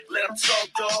Let them talk,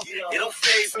 dog. It don't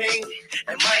faze me.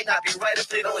 It might not be right if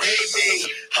they don't hate me.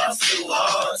 Hustle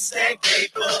hard, stack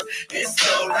paper. It's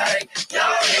alright. Y'all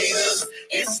haters,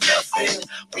 it's nothing.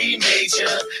 We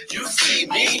major. You see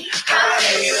me? Hi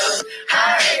hater,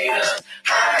 hi hater,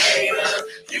 hi hater.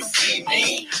 You see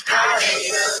me? Hi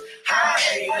hater, hi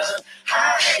hater,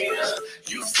 hi hater.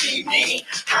 You see me?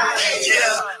 Hi hater.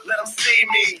 Yeah, let them see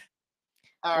me.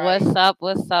 All What's right. up?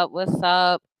 What's up? What's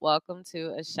up? Welcome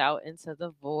to A Shout Into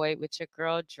the Void with your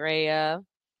girl Drea.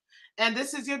 And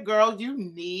this is your girl,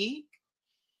 Unique.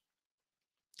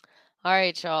 All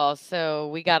right, y'all. So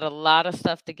we got a lot of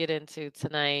stuff to get into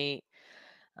tonight.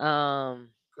 Um,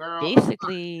 Girl,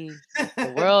 basically,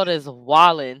 the world is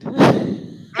walling.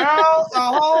 girl, a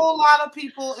whole lot of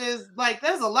people is like,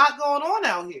 there's a lot going on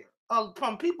out here.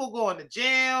 From people going to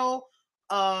jail,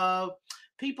 uh,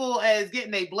 people as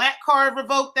getting a black card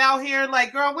revoked out here.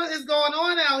 Like, girl, what is going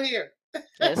on out here?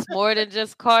 It's more than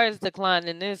just cars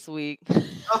declining this week.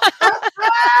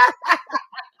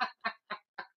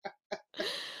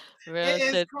 Real It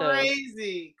is shit though.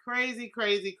 crazy, crazy,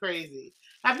 crazy, crazy.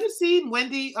 Have you seen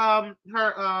Wendy? Her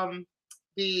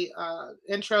the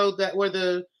intro that where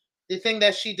the thing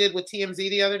that she did with TMZ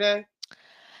the other day.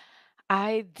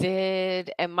 I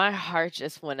did, and my heart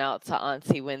just went out to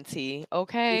Auntie Wendy.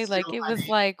 Okay, It's so like it was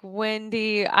funny. like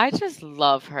Wendy. I just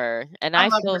love her, and I I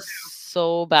love feel her.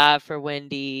 so bad for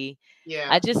Wendy. I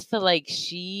Yeah, just feel like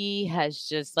she has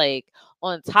just like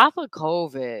on top of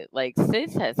COVID, like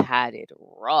sis has had it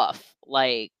rough.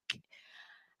 Like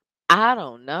I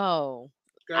don't know.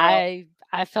 girl.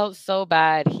 I felt so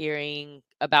bad hearing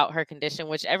about her condition,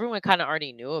 which everyone kind of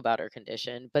already knew about her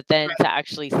condition, but then to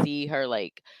actually see her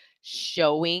like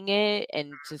showing it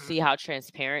and to Mhm. see how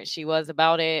transparent she was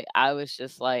about it, Jeez,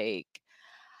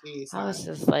 I was honey.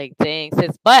 just like, dang,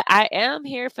 sis. But I am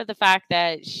here for the fact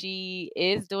that she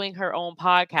is doing her own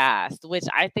podcast, which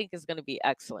I think is going to be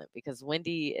excellent because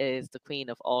Wendy is the queen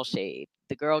of all shade.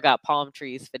 The girl got palm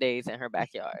trees for days in her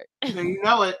backyard. So you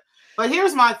know it. But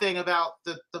here's my thing about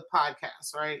the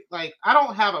podcast, right? Like, I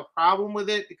don't have a problem with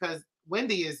it because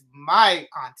Wendy is my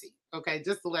auntie. Okay,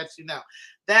 just to let you know,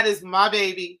 that is my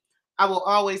baby. I will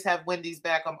always have Wendy's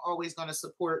back. I'm always going to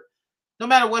support, no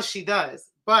matter what she does.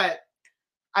 But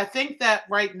I think that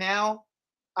right now,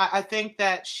 I think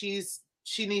that she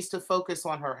needs to focus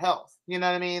on her health. You know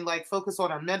what I mean? Like, focus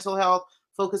on her mental health,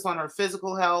 focus on her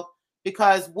physical health.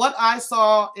 Because what I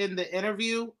saw in the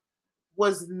interview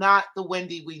was not the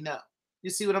Wendy we know. You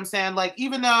see what I'm saying? Like,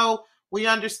 even though we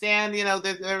understand,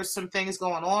 that there's some things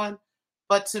going on,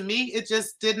 but to me, it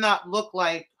just did not look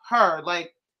like her.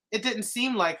 Like, it didn't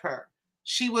seem like her.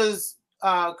 She was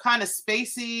kind of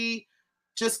spacey,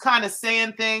 just kind of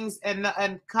saying things, and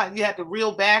you had to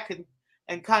reel back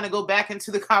and kind of go back into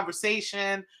the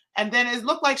conversation. And then it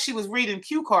looked like she was reading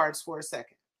cue cards for a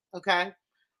second. Okay.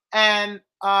 And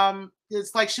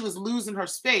it's like she was losing her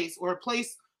space or her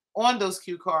place on those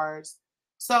cue cards.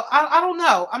 So I don't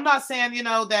know. I'm not saying,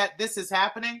 that this is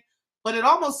happening, but it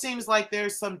almost seems like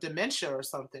there's some dementia or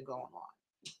something going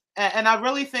on. And I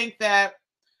really think that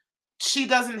she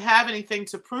doesn't have anything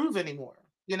to prove anymore.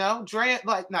 Drea,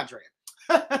 like, not Drea,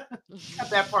 cut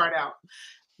that part out.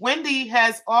 Wendy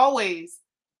has always,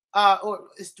 or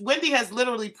Wendy has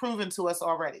literally proven to us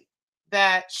already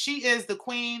that she is the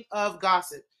queen of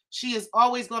gossip. She is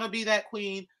always going to be that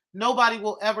queen. Nobody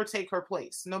will ever take her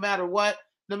place, no matter what,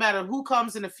 no matter who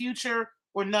comes in the future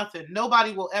or nothing.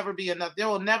 Nobody will ever be another. There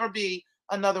will never be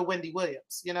another Wendy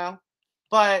Williams.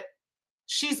 But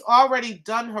she's already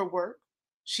done her work.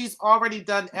 She's already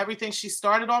done everything. She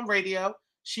started on radio.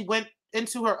 She went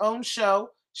into her own show.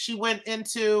 She went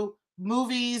into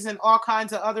movies and all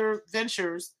kinds of other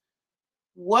ventures.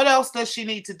 What else does she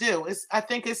need to do? I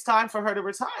think it's time for her to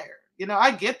retire.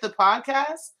 I get the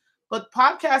podcast, but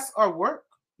podcasts are work.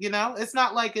 It's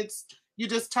not like it's you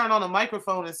just turn on a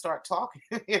microphone and start talking.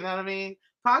 You know what I mean?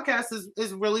 Podcast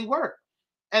is really work.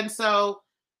 And so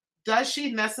does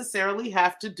she necessarily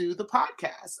have to do the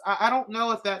podcast? I don't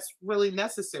know if that's really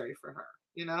necessary for her.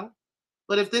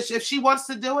 But if she wants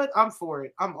to do it, I'm for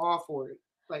it. I'm all for it.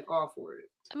 Like, all for it.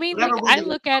 I mean, Whatever like I Wendy.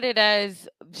 look at it as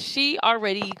she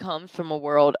already comes from a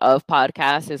world of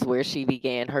podcasts is where she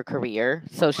began her career.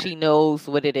 So she knows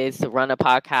what it is to run a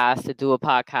podcast, to do a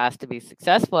podcast, to be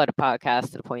successful at a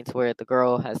podcast to the point where the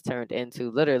girl has turned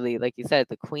into literally, like you said,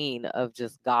 the queen of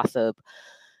just gossip,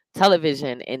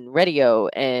 television and radio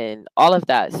and all of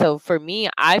that. So for me,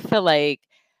 I feel like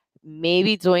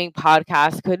maybe doing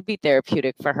podcasts could be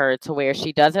therapeutic for her to where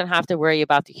she doesn't have to worry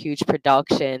about the huge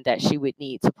production that she would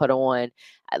need to put on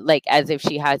like as if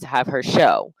she had to have her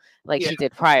show. like Yeah, she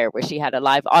did prior, where she had a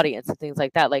live audience and things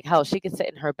like that. Like, hell, she could sit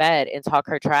in her bed and talk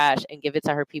her trash and give it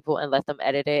to her people and let them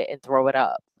edit it and throw it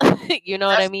up. You know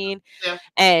what I that's mean? yeah,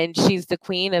 And she's the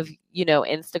queen of,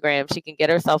 Instagram. She can get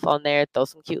herself on there, throw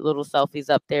some cute little selfies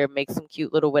up there, make some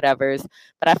cute little whatevers.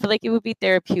 But I feel like it would be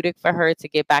therapeutic for her to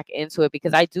get back into it,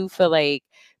 because I do feel like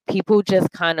people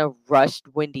just kind of rushed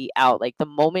Wendy out. Like the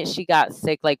moment she got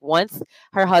sick, like once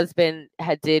her husband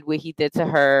had did what he did to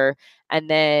her, and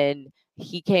then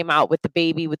he came out with the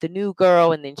baby with the new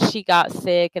girl, and then she got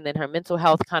sick, and then her mental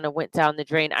health kind of went down the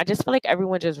drain. I just feel like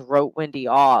everyone just wrote Wendy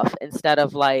off instead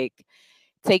of like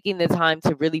taking the time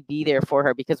to really be there for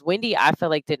her, because Wendy, I feel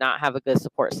like, did not have a good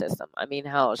support system. I mean,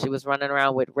 hell, she was running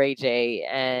around with Ray J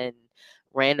and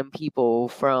random people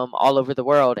from all over the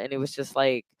world, and it was just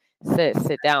like,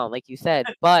 sit down, like you said.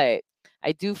 But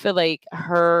I do feel like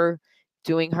her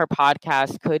doing her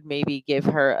podcast could maybe give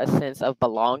her a sense of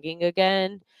belonging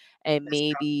again, and that's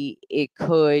true. maybe it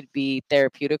could be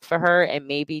therapeutic for her, and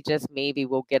maybe, just maybe,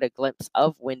 we'll get a glimpse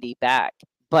of Wendy back.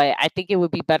 But I think it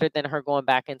would be better than her going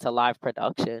back into live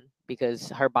production, because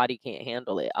her body can't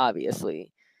handle it,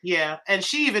 obviously. Yeah, and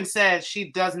she even said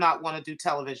she does not want to do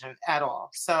television at all.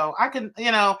 So I can,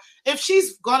 if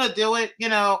she's gonna do it,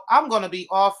 I'm gonna be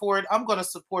all for it. I'm gonna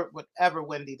support whatever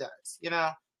Wendy does,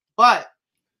 But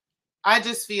I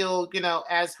just feel,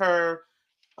 as her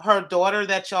daughter,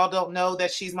 that y'all don't know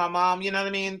that she's my mom, you know what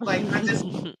I mean? Like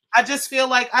I just feel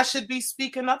like I should be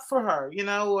speaking up for her,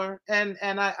 and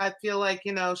I feel like,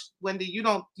 Wendy, you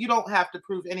don't have to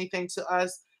prove anything to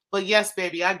us. But yes,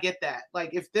 baby, I get that. Like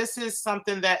if this is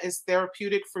something that is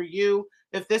therapeutic for you,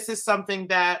 if this is something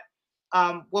that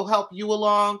will help you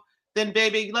along, then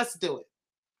baby, let's do it.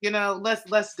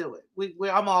 Let's do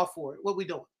it. I'm all for it. What we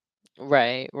doing?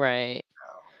 Right, right.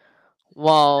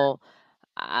 Well,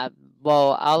 I,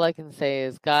 well, all I can say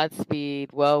is Godspeed,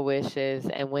 well wishes,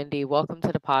 and Wendy, welcome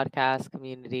to the podcast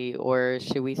community, or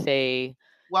should we say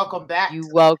Welcome back you to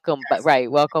the welcome, but podcast.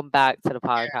 right, welcome back to the Yeah,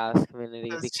 podcast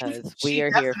community, 'cause because we she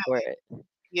are here for definitely, it.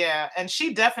 yeah, and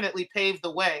she definitely paved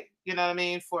the way. You know what I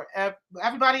mean, for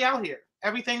everybody out here.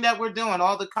 Everything that we're doing,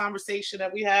 all the conversation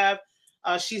that we have,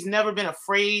 she's never been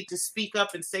afraid to speak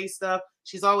up and say stuff.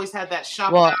 She's always had that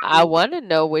shock Well, I value. want to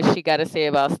know what she got to say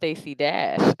about Stacey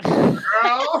Dash.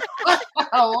 Girl,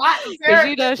 a lot. Because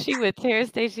Very she would tear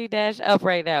Stacey Dash up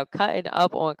right now, cutting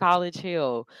up on College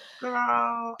Hill.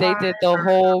 girl. They did the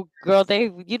whole girl.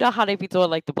 You know how they be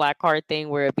doing like the black card thing,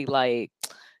 where it'd be like,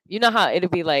 how it'd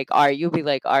be like, all right, you'll be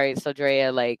like, all right, so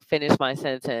Drea, like, finish my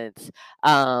sentence.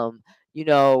 Um, you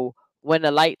know, when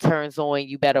the light turns on,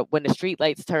 you better, when the street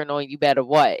lights turn on, you better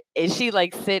what? And she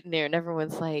like sitting there and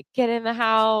everyone's like, get in the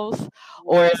house.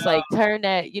 Or Wow. it's like, turn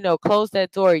that, close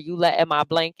that door, you letting my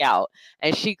blank out.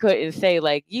 And she couldn't say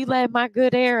like, you let my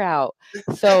good air out.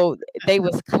 So they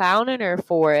was clowning her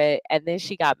for it. And then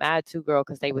she got mad too, girl,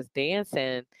 because they was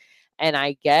dancing, and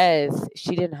I guess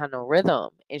she didn't have no rhythm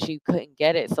and she couldn't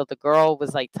get it. So the girl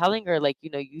was like telling her, like,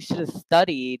 you should have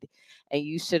studied, and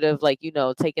you should have, like,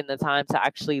 taken the time to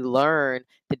actually learn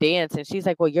the dance. And she's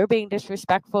like, well, you're being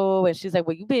disrespectful. And she's like,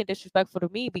 well, you being disrespectful to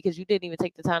me because you didn't even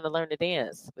take the time to learn the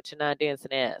dance, but you're not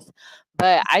dancing ass.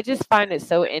 But I just find it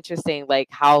so interesting, like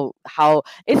how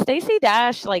is Stacey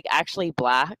Dash like actually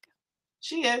black?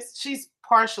 She is. She's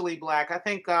partially black. I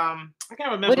think. I can't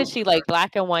What remember. is she, like,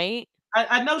 black and white?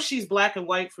 I know she's black and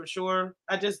white for sure.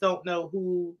 I just don't know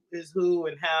who is who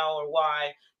and how or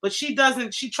why. But she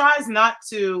doesn't. She tries not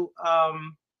to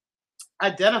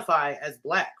identify as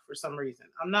black for some reason.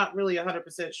 I'm not really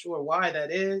 100% sure why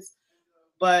that is.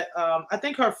 But I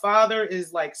think her father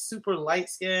is like super light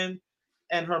skinned,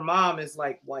 and her mom is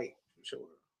like white for sure.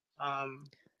 Um,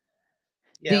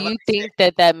 Do yeah. Let you me see. think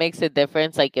that that makes a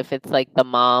difference, like, if it's, like, the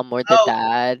mom or the Oh,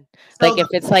 dad? so Like, if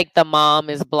it's, like, the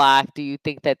mom is black, do you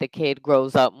think that the kid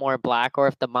grows up more black, or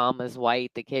if the mom is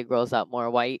white, the kid grows up more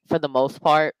white for the most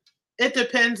part? it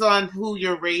depends on who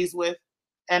you're raised with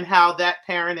and how that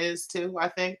parent is too. I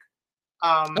think.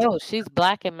 Um, Oh, she's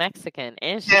black and Mexican,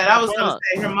 and she Yeah, from I the was gonna Bronx.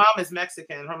 say her mom is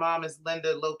Mexican. Her mom is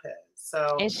Linda Lopez.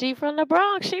 So And she from the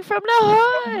Bronx, she from the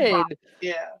hood.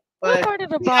 yeah, What but part of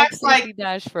the she Bronx acts like Stacey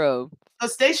Dash from? so.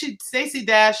 Stacey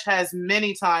Dash has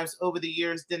many times over the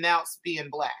years denounced being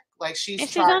black. Like she's And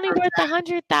she's tried only her worth best.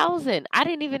 100,000. I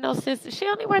didn't even know, sister, she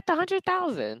only worth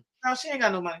 100,000. No, she ain't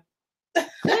got no money.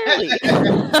 Clearly.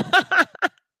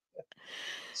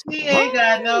 She ain't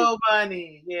got Right. no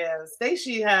money. Yeah,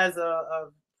 Stacey has a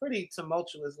pretty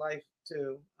tumultuous life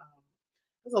too.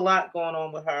 There's a lot going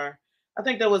on with her. I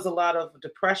think there was a lot of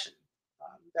depression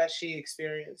that she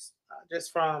experienced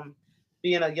just from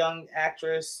being a young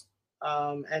actress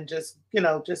and just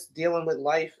just dealing with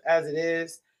life as it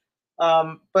is.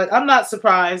 But I'm not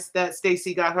surprised that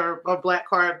Stacey got her black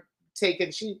card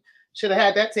taken. She should have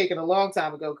had that taken a long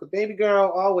time ago. Because baby girl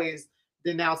always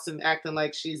denouncing, acting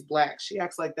like she's black. She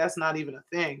acts like that's not even a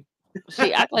thing.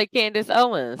 She act like Candace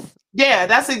Owens.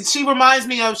 Yeah, she reminds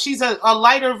me of. She's a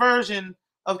lighter version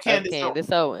of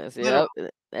Candace Owens. Yep.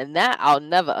 And that I'll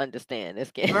never understand. This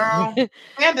girl,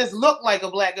 Candace looked like a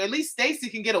black girl. At least Stacey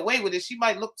can get away with it. She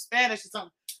might look Spanish or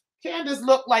something. Candace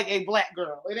looked like a black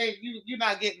girl. It ain't you. You're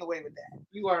not getting away with that.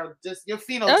 You are just your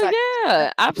phenotype. Oh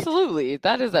yeah, absolutely.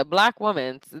 That is a black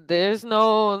woman. There's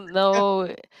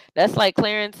no. That's like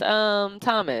Clarence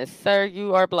Thomas, sir.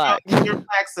 You are black. You're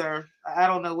black, sir. I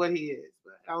don't know what he is,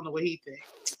 but I don't know what he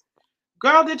thinks.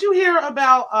 Girl, did you hear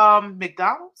about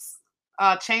McDonald's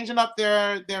changing up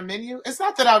their menu? It's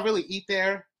not that I really eat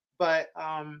there, but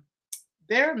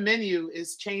their menu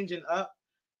is changing up.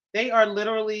 They are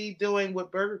literally doing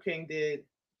what Burger King did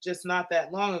just not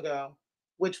that long ago,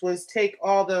 which was take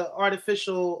all the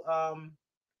artificial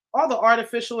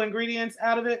ingredients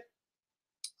out of it.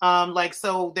 Like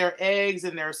so their eggs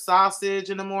and their sausage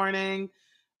in the morning,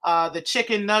 the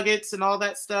chicken nuggets and all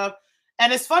that stuff.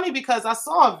 And it's funny because I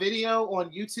saw a video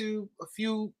on YouTube a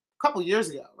couple years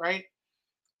ago, right?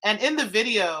 And in the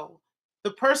video,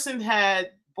 the person had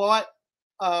bought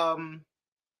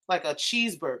like a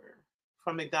cheeseburger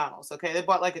from McDonald's. Okay, they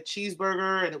bought like a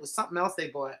cheeseburger and it was something else they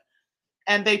bought,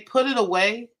 and they put it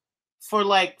away for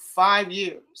like 5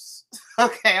 years.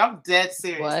 Okay, I'm dead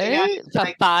serious. What?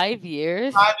 For 5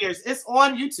 years? 5 years. It's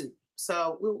on YouTube.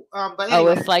 So, but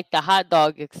anyway. It's like the hot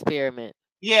dog experiment.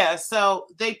 Yeah. So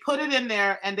they put it in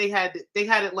there, and they had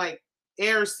it like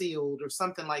air sealed or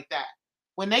something like that.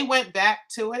 When they went back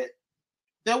to it,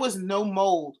 there was no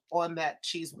mold on that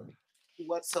cheeseburger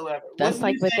whatsoever. That's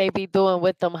like what they be doing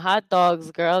with them hot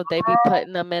dogs, girl. They be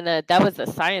putting them in that was a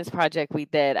science project we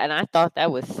did, and I thought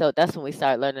that's when we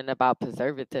started learning about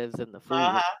preservatives in the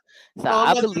food. So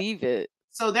I believe it.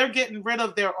 So they're getting rid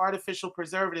of their artificial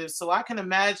preservatives, so I can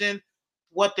imagine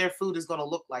what their food is going to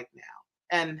look like now,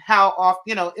 and how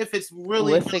often, if it's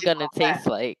really what's it going to taste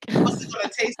like? What's it going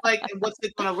to taste like, and what's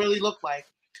it going to really look like?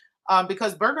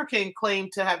 Because Burger King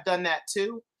claimed to have done that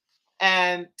too.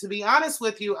 And to be honest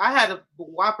with you, I had a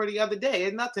Whopper the other day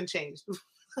and nothing changed.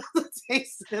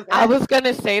 I was going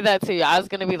to say that to you. I was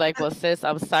going to be like, well, sis,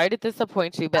 I'm sorry to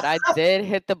disappoint you, but I did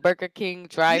hit the Burger King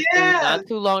drive-thru not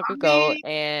too long ago,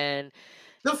 and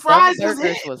the fries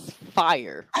was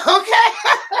fire.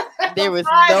 Okay. There was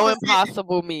no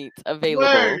Impossible meat available.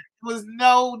 There was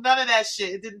none of that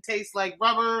shit. It didn't taste like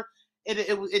rubber.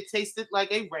 It tasted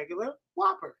like a regular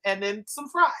Whopper, and then some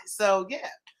fries. So yeah.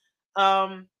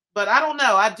 But I don't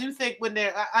know. I do think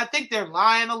I think they're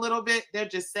lying a little bit. They're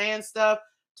just saying stuff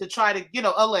to try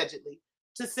to, allegedly,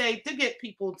 to get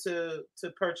people to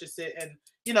purchase it. And,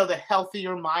 the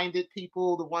healthier minded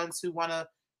people, the ones who want to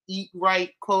eat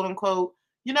right, quote unquote,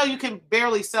 you can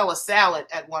barely sell a salad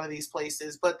at one of these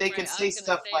places, but they can say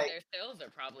stuff like their sales are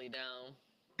probably down.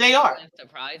 They are. That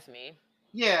surprised me.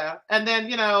 Yeah. And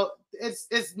then,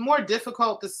 it's more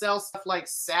difficult to sell stuff like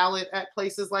salad at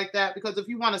places like that, because if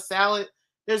you want a salad,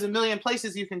 there's a million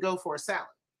places you can go for a salad.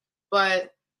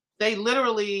 But they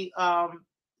literally,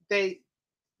 they're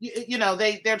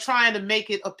trying to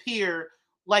make it appear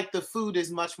like the food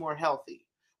is much more healthy.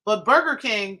 But Burger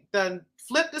King done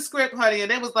flipped the script, honey,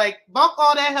 and it was like, bump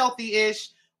all that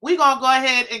healthy-ish. We're going to go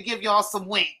ahead and give y'all some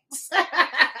wings.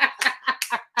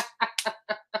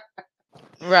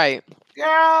 Right.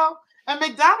 Girl. And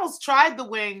McDonald's tried the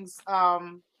wings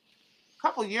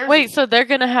couple years ago. So they're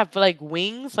gonna have like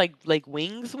wings, like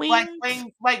wings? Like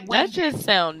wings. That just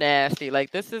sound nasty. Like,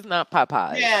 this is not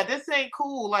Popeyes. Yeah, this ain't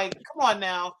cool. Like, come on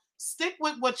now, stick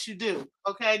with what you do.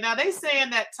 Okay, now they saying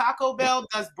that Taco Bell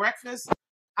does breakfast.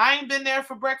 I ain't been there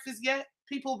for breakfast yet.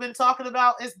 People have been talking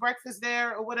about it's breakfast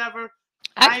there or whatever.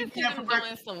 I can see them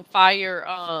doing some fire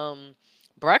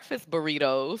breakfast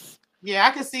burritos. Yeah,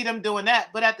 I can see them doing that,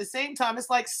 but at the same time, it's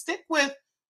like, stick with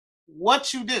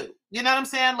what you do. You know what I'm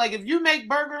saying? Like, if you make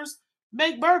burgers,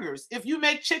 make burgers. If you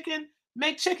make chicken,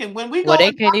 make chicken. When we go,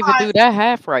 they can't even do that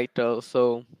half right though.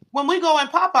 So when we go in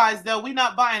Popeyes, though, we're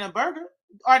not buying a burger.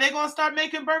 Are they gonna start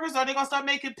making burgers? Are they gonna start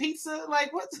making pizza?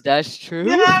 Like, what? That's true.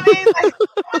 You know what I mean? Like,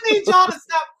 I need y'all to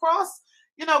stop cross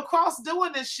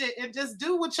doing this shit and just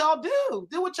do what y'all do.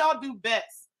 Do what y'all do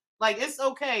best. Like, it's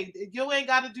okay. You ain't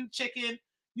got to do chicken.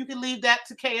 You can leave that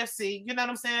to KFC. You know what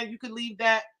I'm saying? You can leave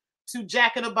that to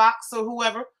Jack in the Box or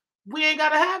whoever. We ain't got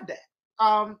to have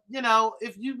that.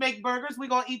 If you make burgers, we're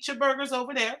going to eat your burgers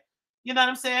over there. You know what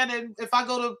I'm saying? And if I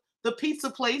go to the pizza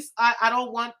place, I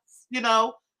don't want,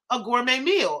 a gourmet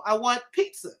meal. I want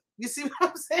pizza. You see what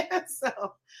I'm saying?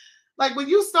 So, Like when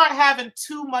you start having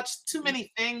too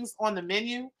many things on the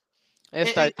menu, It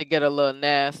it starts to get a little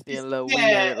nasty and a little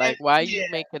yeah, weird. Like, why are you yeah.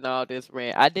 making all this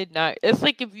rant? I did not. It's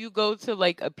like if you go to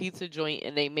like a pizza joint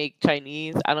and they make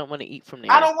Chinese, I don't want to eat from I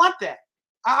there. don't want that.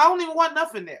 I don't even want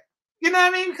nothing there. You know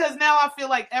what I mean? Because now I feel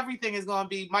like everything is going to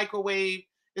be microwave.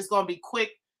 It's going to be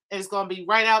quick. And it's going to be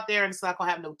right out there, and it's not going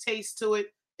to have no taste to it.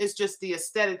 It's just the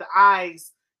aesthetic, the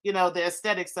eyes, the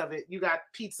aesthetics of it. You got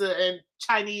pizza and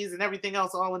Chinese and everything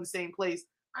else all in the same place.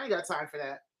 I ain't got time for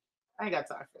that. I ain't got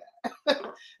time for that.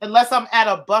 Unless I'm at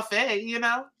a buffet,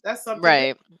 that's something.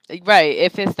 Right. Right.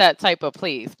 If it's that type of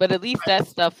place. But at least that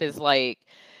stuff is like,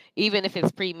 even if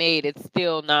it's pre-made, it's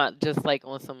still not just like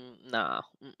on some nah.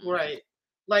 Right.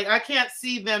 Like I can't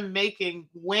see them making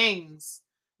wings.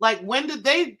 Like when did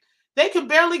they can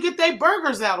barely get their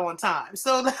burgers out on time.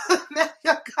 So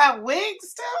y'all got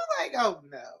wings too? Like, oh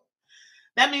no.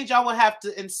 That means y'all will have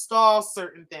to install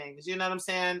certain things, you know what I'm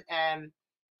saying? And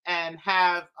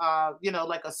have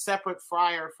like a separate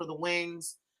fryer for the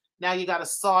wings. Now you gotta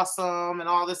sauce them and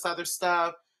all this other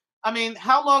stuff. I mean,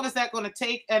 how long is that going to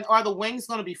take? And are the wings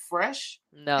going to be fresh?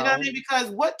 No. You know what I mean? Because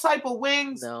what type of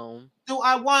wings No. do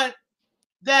I want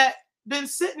that been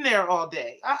sitting there all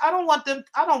day? I don't want them.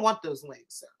 I don't want those wings.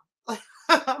 So.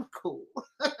 I'm cool.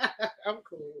 I'm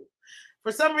cool.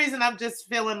 For some reason, I'm just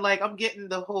feeling like I'm getting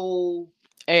the whole.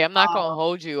 Hey, I'm not gonna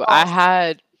hold you.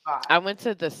 I went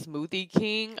to the Smoothie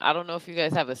King. I don't know if you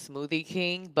guys have a Smoothie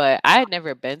King, but I had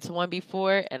never been to one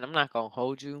before, and I'm not gonna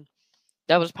hold you.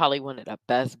 That was probably one of the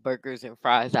best burgers and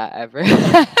fries I ever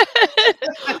had.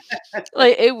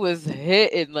 Like it was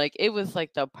hitting. Like it was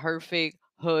like the perfect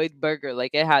hood burger.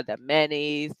 Like it had the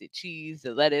mayonnaise, the cheese,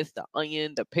 the lettuce, the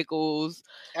onion, the pickles,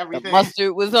 everything. The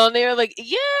mustard was on there. Like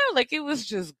yeah, like it was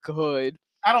just good.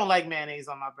 I don't like mayonnaise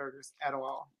on my burgers at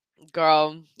all.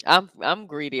 Girl, I'm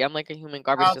greedy. I'm like a human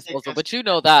garbage disposal, but you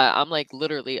know that I'm like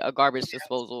literally a garbage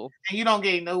disposal. And you don't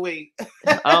gain no weight.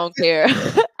 I don't care.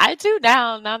 I do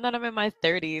now. Now that I'm in my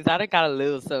 30s, I done got a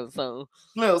little something.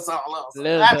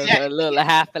 A little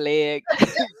half a leg.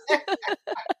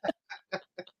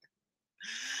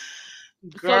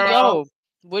 Girl. So yo,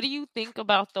 what do you think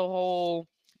about the whole?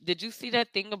 Did you see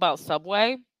that thing about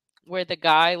Subway where the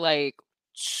guy like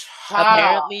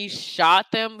apparently shot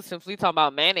them? Since we talking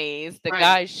about mayonnaise, the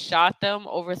guy shot them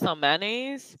over some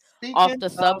mayonnaise off the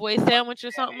Subway sandwich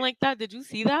or something like that. Did you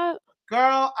see that?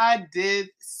 Girl, I did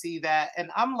see that,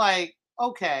 and I'm like,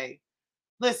 okay,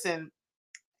 listen,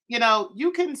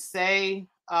 you can say,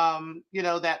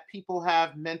 that people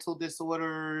have mental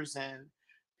disorders and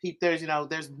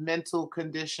there's mental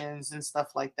conditions and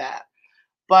stuff like that,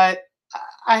 but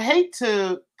I hate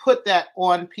to put that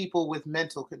on people with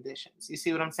mental conditions. You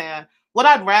see what I'm saying? What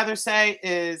I'd rather say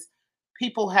is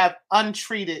people have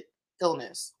untreated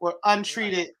illness or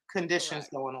untreated conditions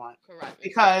going on. Correct.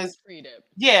 Because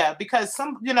because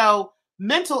some,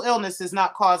 mental illness is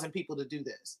not causing people to do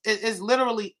this. It is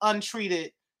literally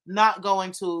untreated, not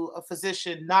going to a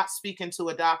physician, not speaking to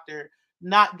a doctor,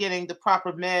 not getting the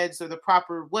proper meds or the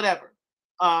proper whatever,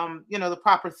 the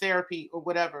proper therapy or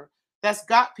whatever. That's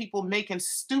got people making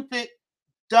stupid,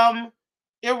 dumb,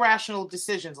 irrational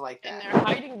decisions like that. And they're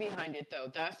hiding behind it,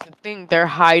 though. That's the thing. They're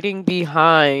hiding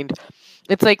behind.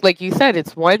 It's like you said,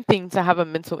 it's one thing to have a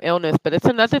mental illness, but it's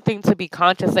another thing to be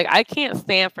conscious. Like, I can't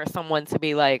stand for someone to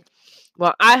be like,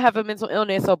 well, I have a mental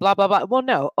illness, so blah, blah, blah. Well,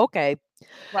 no. Okay.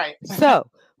 Right. So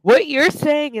what you're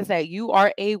saying is that you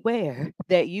are aware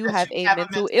that you have a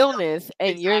mental illness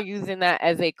and you're using that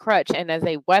as a crutch and as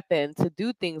a weapon to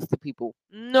do things to people.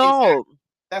 No. Exactly.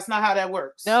 That's not how that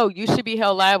works. No, you should be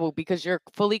held liable because you're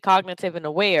fully cognitive and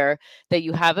aware that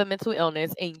you have a mental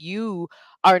illness and you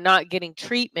are not getting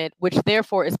treatment, which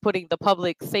therefore is putting the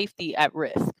public safety at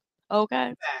risk.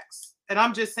 Okay. Facts. And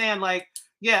I'm just saying, like,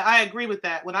 yeah, I agree with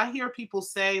that. When I hear people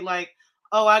say, like,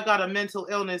 oh, I got a mental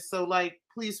illness, so, like,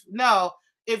 please, no.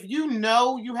 If you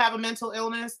know you have a mental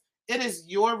illness, it is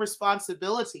your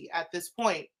responsibility at this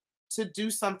point to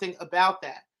do something about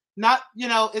that. Not,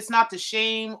 it's not to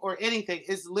shame or anything.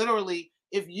 It's literally,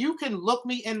 if you can look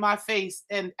me in my face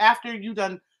and after you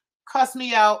done cuss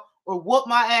me out or whoop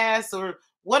my ass or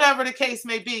whatever the case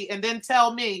may be, and then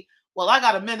tell me, well, I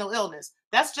got a mental illness.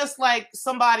 That's just like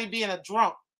somebody being a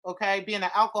drunk, okay, being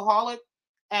an alcoholic,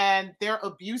 and they're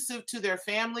abusive to their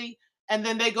family. And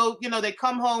then they go, they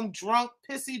come home drunk,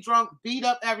 pissy drunk, beat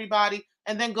up everybody,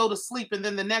 and then go to sleep. And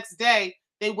then the next day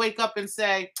they wake up and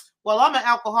say, well, I'm an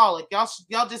alcoholic.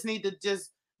 Y'all just need to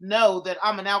just know that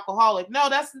I'm an alcoholic. No,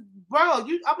 bro, I'm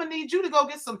going to need you to go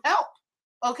get some help.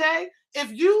 Okay,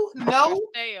 if you know,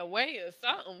 stay away or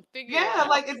something. Figure it yeah, out.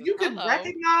 like if you can Hello.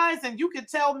 recognize and you can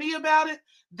tell me about it,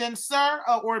 then sir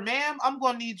or ma'am, I'm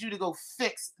gonna need you to go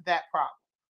fix that problem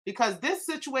because this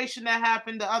situation that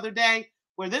happened the other day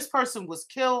where this person was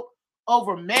killed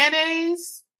over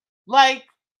mayonnaise, like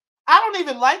I don't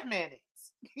even like mayonnaise.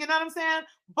 You know what I'm saying?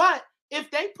 But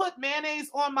if they put mayonnaise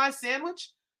on my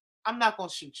sandwich, I'm not gonna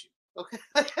shoot you.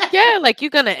 Okay. Yeah, like you're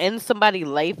gonna end somebody's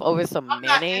life over some I'm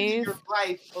not ending mayonnaise. your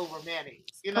life over mayonnaise.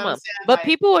 You know Come what I'm on. saying? But Like,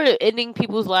 people are ending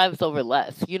people's lives over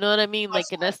less. You know what I mean? much Like,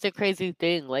 and less. that's the crazy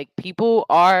thing. Like, people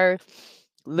are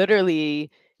literally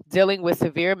dealing with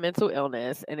severe mental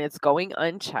illness and it's going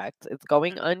unchecked, it's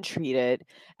going untreated.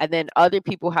 And then other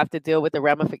people have to deal with the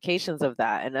ramifications of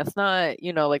that. And that's not,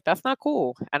 like, that's not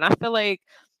cool. And I feel like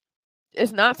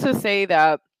it's not to say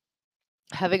that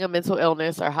having a mental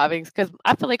illness or having, because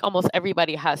I feel like almost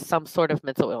everybody has some sort of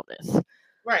mental illness.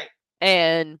 Right.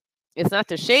 And it's not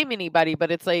to shame anybody,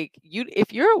 but it's like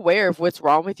if you're aware of what's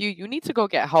wrong with you, you need to go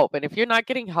get help. And if you're not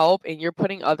getting help and you're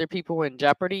putting other people in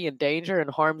jeopardy and danger and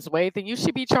harm's way, then you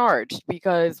should be charged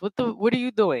because what are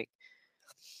you doing?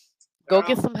 Go Girl,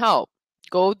 get some help.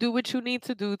 Go do what you need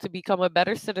to do to become a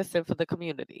better citizen for the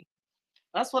community.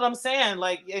 that's what I'm saying.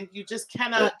 Like, and you just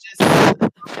cannot just sit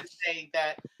around and say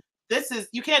that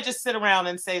you can't just sit around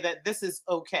and say that this is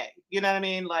okay. You know what I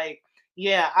mean? Like,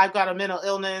 yeah, I've got a mental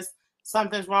illness.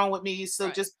 Something's wrong with me. So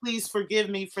Right. just please forgive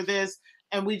me for this.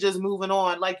 And we just moving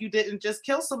on. Like, you didn't just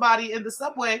kill somebody in the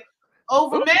subway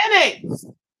over Oop, mayonnaise.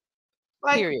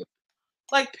 Like, period.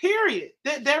 period.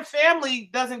 Their family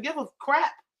doesn't give a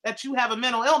crap that you have a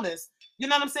mental illness. You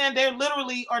know what I'm saying? They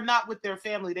literally are not with their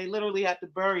family. They literally have to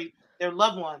bury their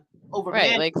loved one over Right,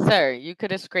 mayonnaise. like sir, you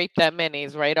could have scraped that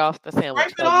mayonnaise right off the Scrape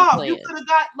sandwich it while you off. You playing. could have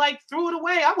got threw it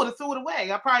away. I would have threw it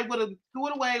away. I probably would have threw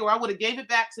it away, or I would have gave it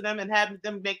back to them and had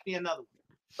them make me another one.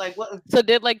 Like what? So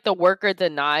did like the worker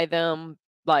deny them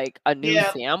like a new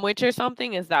Yeah. sandwich or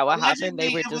something? Is that what happened? They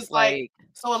Allegedly, were it was just like like,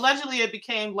 so. Allegedly, it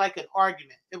became like an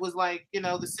argument. It was like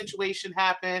the situation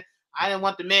happened. I didn't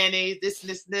want the mayonnaise. This and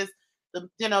this and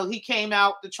this. He came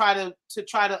out to try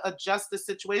to adjust the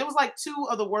situation. It was like two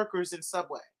of the workers in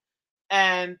Subway.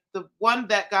 And the one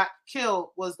that got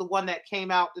killed was the one that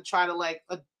came out to try to like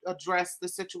address the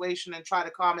situation and try to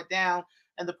calm it down.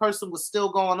 And the person was still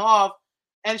going off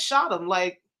and shot him.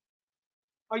 Like,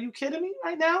 are you kidding me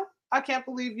right now? I can't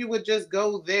believe you would just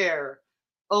go there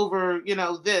over,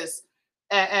 this.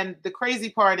 And the crazy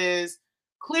part is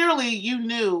clearly you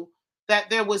knew that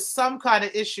there was some kind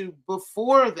of issue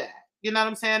before that. You know what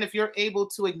I'm saying? If you're able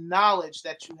to acknowledge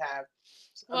that you have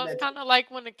a well, it's mental, kind of like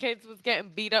when the kids was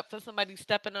getting beat up for somebody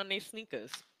stepping on their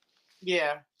sneakers.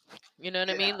 yeah, You know what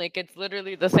I yeah. mean? Like it's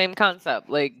literally the same concept,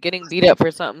 like getting beat up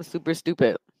for something super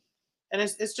stupid. And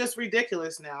it's just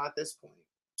ridiculous now at this point.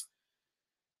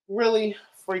 Really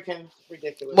freaking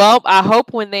ridiculous. Well, I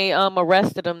hope when they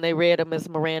arrested him, they read him as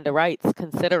Miranda rights,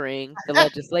 considering the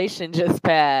legislation just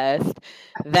passed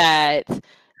that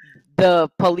the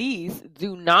police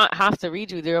do not have to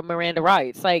read you their Miranda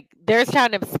rights. Like there's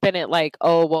kind of spin it like,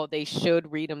 oh well, they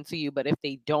should read them to you, but if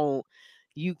they don't,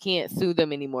 you can't sue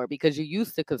them anymore because you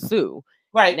used to could sue.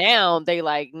 Right. Now they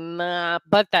like, nah,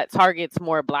 but that targets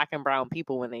more black and brown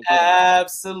people when they do that.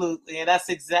 Absolutely. And that's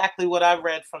exactly what I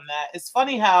read from that. It's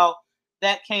funny how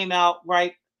that came out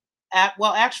right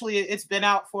actually it's been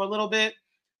out for a little bit,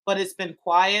 but it's been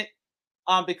quiet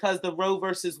because the Roe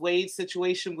versus Wade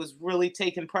situation was really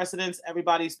taking precedence.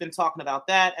 Everybody's been talking about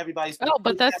that. Everybody's been Oh,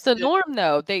 but that's the protesting. norm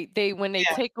though. They when they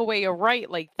Yeah, take away a right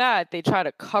like that, they try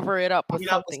to cover it up with you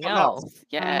know, with something something else. else.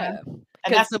 Yeah.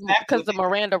 And that's exactly Because what the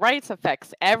Miranda rights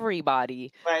affects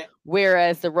everybody, right.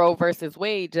 whereas the Roe versus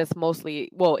Wade just mostly,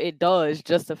 well, it does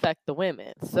just affect the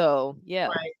women. So yeah.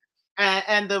 Right.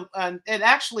 And it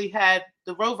actually had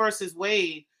the Roe versus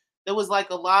Wade. There was like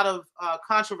a lot of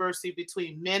controversy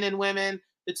between men and women,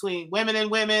 between women and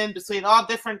women, between all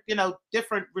different,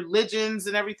 different religions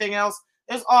and everything else.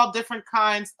 There's all different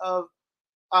kinds of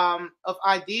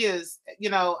ideas,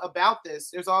 about this.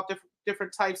 There's all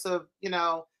different types of,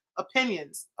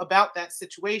 opinions about that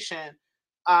situation.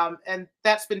 And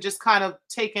that's been just kind of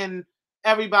taken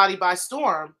everybody by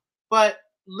storm. But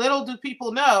little do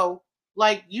people know,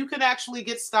 like you can actually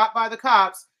get stopped by the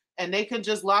cops and they can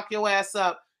just lock your ass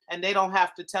up and they don't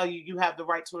have to tell you you have the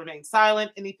right to remain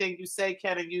silent. Anything you say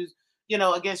can be used,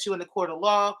 against you in the court of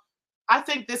law. I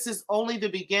think this is only the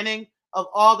beginning of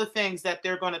all the things that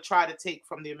they're going to try to take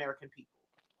from the American people.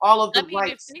 All of the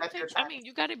rights that they're trying.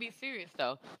 You got to be serious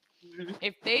though. Mhm.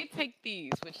 If they take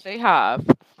these, which they have,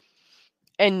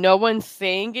 and no one's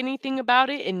saying anything about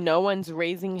it and no one's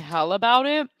raising hell about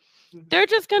it, Mhm. they're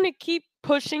just going to keep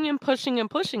pushing and pushing and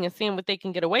pushing and seeing what they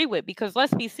can get away with. Because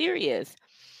let's be serious,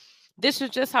 this is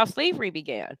just how slavery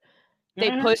began.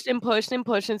 They Mhm. pushed and pushed and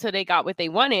pushed until they got what they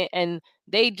wanted, and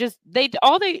they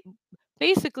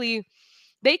basically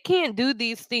they can't do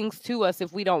these things to us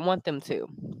if we don't want them to.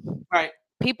 Right,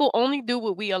 People only do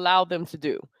what we allow them to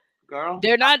do. girl.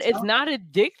 They're not It's not a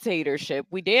dictatorship.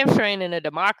 We damn sure ain't in a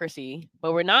democracy,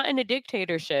 but we're not in a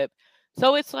dictatorship.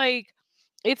 So it's like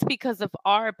it's because of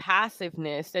our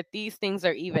passiveness that these things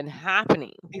are even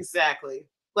happening. Exactly.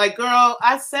 Like, girl,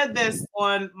 I said this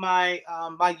on my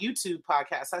YouTube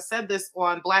podcast. I said this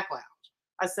on Black Lounge.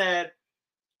 I said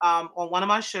on one of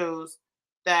my shows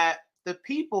that the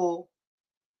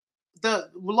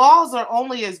laws are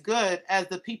only as good as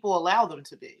the people allow them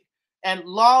to be. And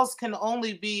laws can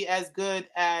only be as good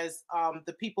as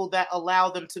the people that allow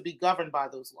them to be governed by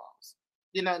those laws,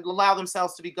 allow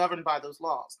themselves to be governed by those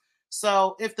laws.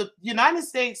 So if the United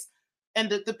States and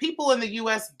the people in the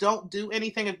US don't do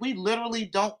anything, if we literally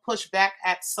don't push back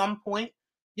at some point,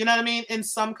 you know what I mean, in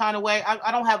some kind of way,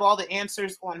 I don't have all the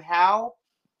answers on how,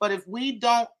 but if we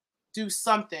don't do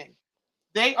something,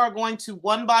 they are going to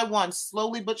one by one,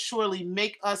 slowly but surely,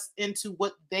 make us into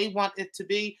what they want it to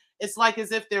be. It's like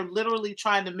as if they're literally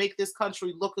trying to make this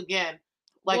country look again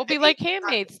like We'll the be like 1800s.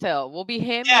 Handmaid's Tale. We'll be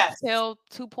Handmaid's Yes, Tale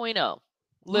 2.0. literally.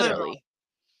 Literally.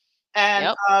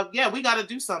 And Yep. yeah, we got to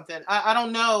do something. I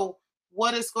don't know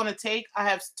what it's going to take. I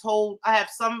have some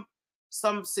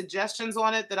suggestions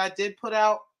on it that I did put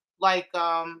out. Like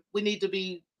we need to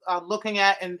be looking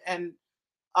at and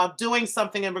doing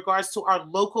something in regards to our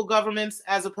local governments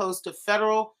as opposed to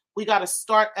federal. We got to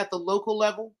start at the local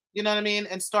level, you know what I mean,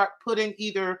 and start putting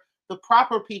either the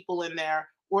proper people in there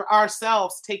or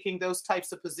ourselves taking those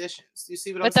types of positions. You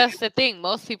see what I'm But saying? that's the thing.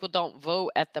 Most people don't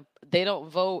vote they don't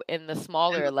vote in the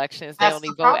smaller And elections. They that's only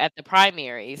the vote problem. at the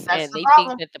primaries. That's And the they think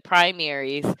problem. that the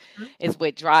primaries Mhm. is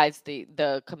what drives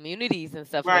the communities and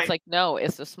stuff. And it's Right. like, no,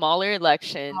 it's the smaller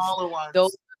elections. Smaller Those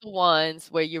ones. are the ones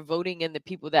where you're voting in the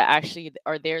people that actually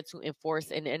are there to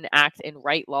enforce and enact and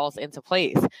write laws into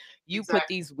place. You put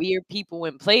Exactly. these weird people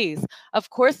in place. Of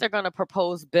course, they're going to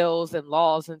propose bills and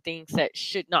laws and things that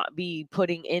should not be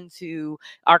putting into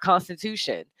our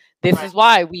Constitution. This Right. is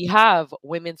why we have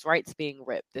women's rights being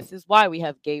ripped. This is why we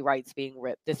have gay rights being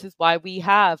ripped. This is why we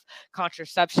have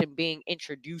contraception being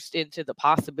introduced into the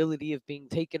possibility of being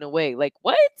taken away. Like,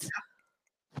 what?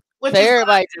 Which So is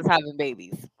everybody just having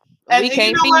babies. and, We and you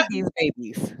can't know feed what? these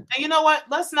babies. And you know what?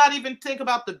 Let's not even think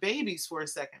about the babies for a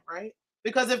second, right?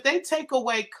 Because if they take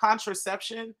away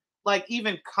contraception, like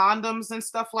even condoms and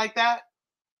stuff like that,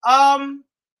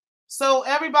 so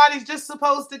everybody's just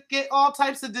supposed to get all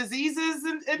types of diseases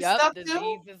and Yep, stuff too.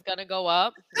 disease is gonna go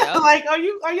up. Yep. Like, are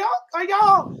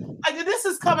y'all? Like, this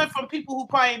is coming from people who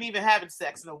probably ain't even having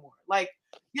sex no more. Like,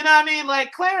 you know what I mean?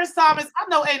 Like Clarence Thomas, I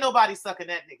know ain't nobody sucking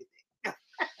that nigga dick.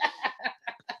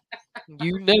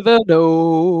 You never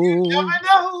know. Never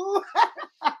know.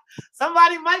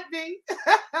 Somebody might be,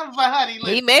 but honey,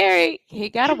 He listen, married. He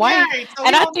got a he wife. married, so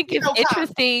And he I don't think need it's no condom.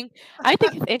 interesting. I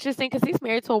think it's interesting because he's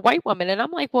married to a white woman. And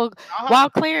I'm like, well, Uh-huh. while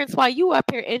Clarence, while you up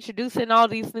here introducing all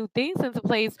these new things into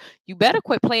place, you better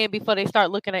quit playing before they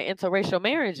start looking at interracial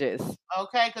marriages.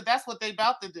 Okay, because that's what they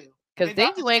about to do. Because They then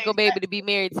about to you ain't change gonna be that. able to be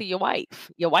married to your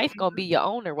wife. Your wife gonna be your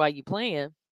owner while you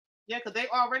playing. Yeah, because they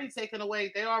already taken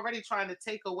away. They're already trying to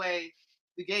take away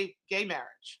the gay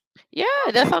marriage. Yeah,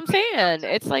 that's what I'm saying.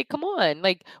 It's like, come on.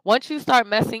 Like, once you start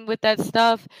messing with that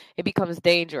stuff, it becomes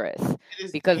dangerous. It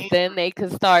is Because then dangerous. they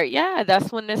could start, yeah,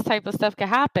 that's when this type of stuff can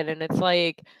happen. And it's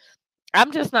like,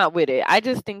 I'm just not with it. I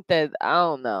just think that, I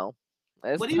don't know.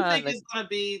 It's What do you time think to, is going to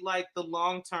be like the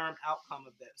long-term outcome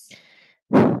of this?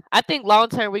 I think long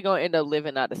term, we're going to end up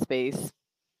living out of space.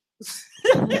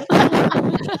 For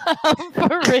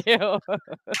real.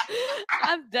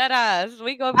 I'm dead ass.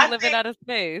 We gonna be I living think out of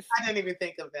space. I didn't even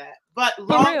think of that. But For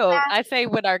long real. term, I say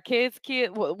with our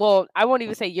well, I won't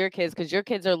even say your kids because your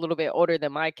kids are a little bit older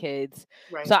than my kids.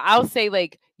 right? So I'll say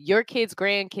like your kids'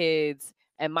 grandkids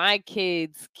and my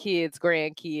kids'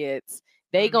 grandkids,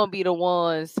 they Mhm. gonna be the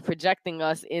ones projecting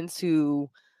us into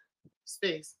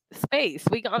Space. space.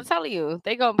 I'm telling you,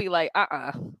 they gonna be like,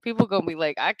 People gonna be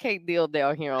like, I can't deal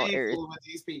down here I on ain't Earth. fooling with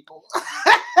these people.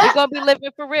 We gonna be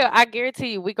living for real. I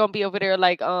guarantee you, we gonna be over there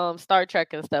like Star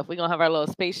Trek and stuff. We gonna have our little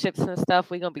spaceships and stuff.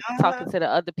 We gonna be talking to the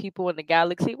other people in the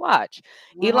galaxy. Watch,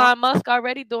 Uh-huh. Elon Musk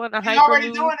already doing a He's already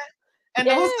hyperloop. doing it. And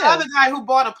who's the Yeah. other guy who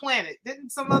bought a planet?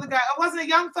 Didn't some other guy? Wasn't it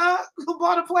Young Thug who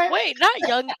bought a planet? Wait, not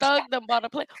Young Thug done bought a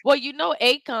plane. Well, you know,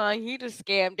 Akon, he just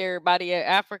scammed everybody in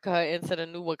Africa into the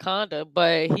new Wakanda,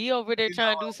 but he over there You know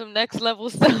trying to do some next level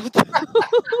stuff. Too.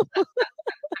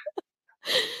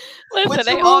 Listen, Would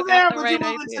they you all move got there? the Would you right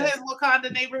move into idea. his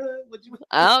Wakanda neighborhood? Would you?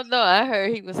 I don't know. I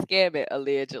heard he was scamming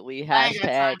allegedly. I ain't got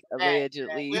time Hashtag for that. Man. We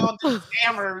allegedly. don't do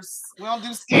scammers. We don't do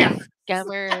scammers.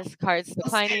 Scammers, cards No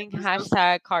declining. scammers. No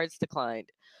Hashtag cards declined.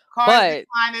 cards But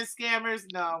declining scammers.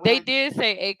 No, we they don't. did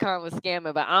say Akon was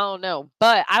scamming, but I don't know.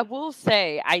 But I will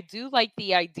say I do like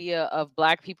the idea of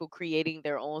Black people creating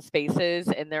their own spaces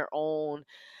and their own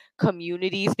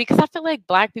communities, because I feel like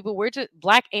Black people, we're just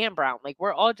Black and brown, like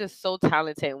we're all just so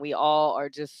talented and we all are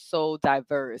just so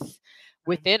diverse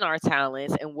within our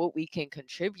talents and what we can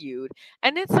contribute.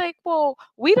 And it's like, well,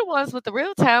 we the ones with the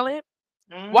real talent.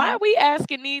 Why Mhm. are we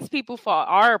asking these people for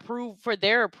our for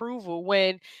their approval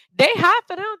when they half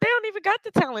of them, they don't even got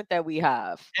the talent that we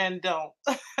have. And don't.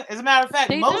 As a matter of fact,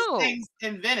 They most don't. things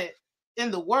invented in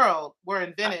the world were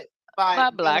invented by By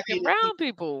Black and melanated brown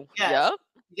people. people. Yes, Yep.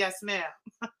 yes,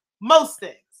 ma'am. Most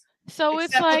things, So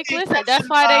it's except with like, the listen, exception that's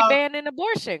why they of. banning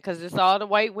abortion, because it's all the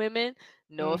white women.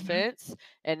 No Mhm. offense.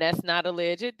 And that's not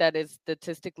alleged. That is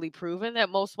statistically proven that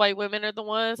most white women are the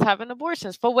ones having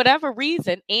abortions for whatever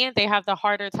reason. And they have the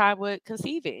harder time with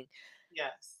conceiving.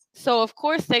 Yes. So of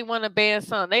course they want to ban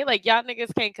some. They like, y'all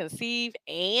niggas can't conceive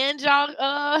and y'all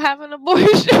have an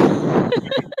abortion. Right.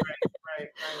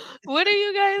 What are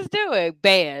you guys doing?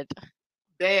 Banned.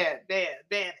 Bad. Ban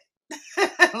it.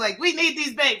 Like, we need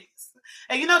these babies.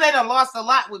 And you know they done lost a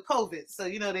lot with COVID, so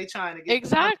you know they trying to get the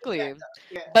numbers back Exactly. up.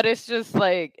 Yeah. But it's just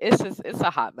like it's a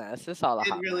hot mess. It's all a It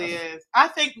hot really mess. is. I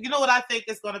think, you know what I think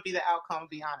is going to be the outcome, to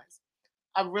be honest.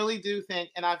 I really do think,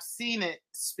 and I've seen it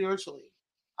spiritually.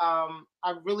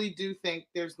 I really do think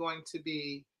there's going to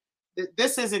be,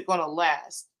 this isn't going to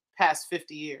last past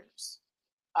 50 years.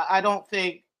 I don't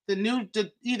think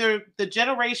either the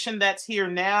generation that's here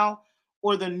now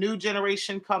or the new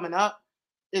generation coming up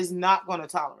is not going to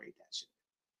tolerate that shit.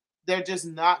 They're just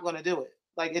not going to do it.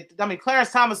 Like, I mean,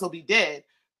 Clarence Thomas will be dead,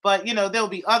 but you know there'll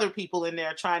be other people in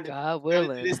there trying to God do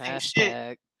willing. this same shit,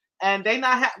 Hashtag. and they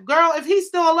not girl. If he's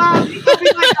still alive, he's gonna be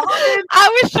like 100,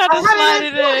 I was trying to slide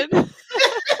 120. it in.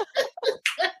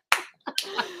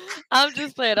 I'm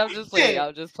just playing. I'm just playing. Shit.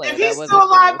 I'm just playing. If That he's wasn't still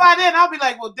alive real. by then, I'll be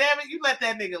like, well, damn it, you let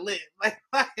that nigga live. Like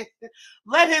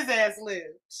let his ass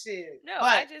live. Shit. No,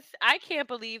 But I can't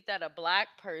believe that a Black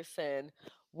person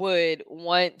would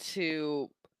want to,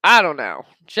 I don't know,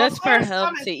 well, just for Clarence him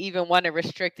Thomas, to even want to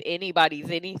restrict anybody's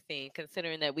anything,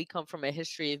 considering that we come from a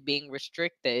history of being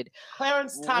restricted.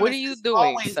 Clarence What are Thomas you has doing,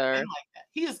 always sir? been like that.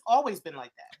 He has always been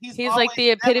like that. He's He's like always the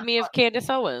never. epitome of Candace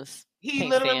Owens. He Can't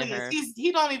literally stand is. her.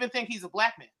 He don't even think he's a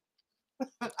black man.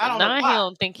 I don't know Nah, he why.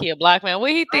 don't think he a Black man. What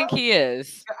he think he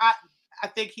is? I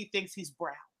think he thinks he's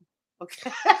brown.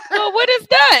 Okay. Well, what is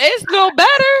that? It's no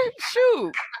better.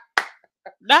 Shoot.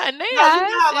 Not in their No, you know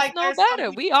eyes. how, It's like, no there's some better.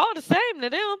 people, We all the same to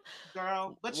them.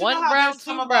 girl, but you know One how brown, there's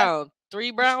some two of us. brown,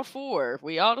 three brown, four.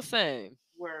 We all the same.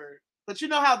 Word. But you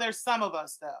know how there's some of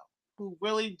us though who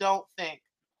really don't think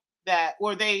that,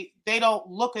 or they don't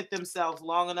look at themselves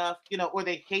long enough, you know, or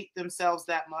they hate themselves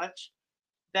that much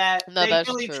that No, they that's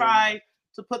really true. try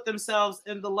to put themselves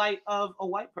in the light of a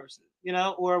white person, you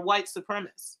know, or a white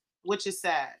supremacist, which is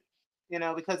sad, you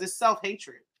know, because it's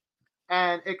self-hatred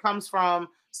and it comes from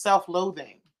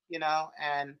self-loathing, you know,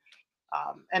 and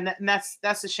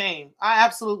that's a shame. I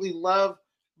absolutely love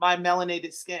my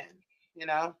melanated skin, you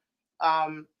know,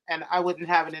 and I wouldn't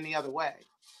have it any other way.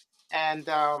 And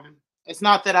it's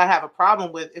not that I have a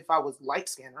problem with if I was light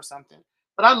skin or something,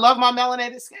 but I love my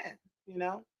melanated skin, you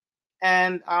know.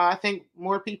 And I think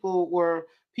more people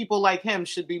like him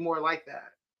should be more like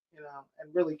that, you know, and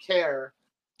really care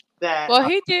that Well,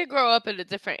 he did grow up in a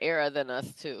different era than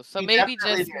us too. So he maybe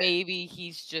definitely just did. maybe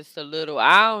he's just a little,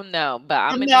 I don't know, but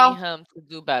I'm You gonna know, need him to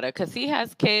do better because he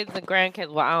has kids and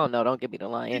grandkids. Well, I don't know. Don't give me the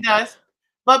he lion. does.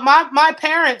 But my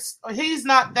parents, he's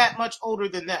not that much older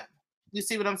than them. You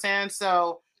see what I'm saying?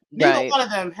 So neither Right. one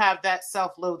of them have that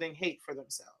self-loathing hate for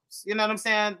themselves. You know what I'm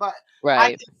saying? But I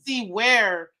Right. can see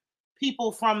where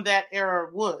people from that era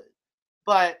would.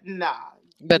 But nah,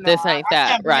 But this ain't I that.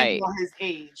 can't blame Right. him on his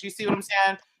age. You see what I'm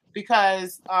saying?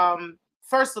 Because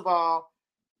first of all,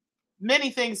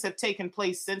 many things have taken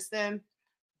place since then,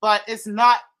 but it's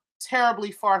not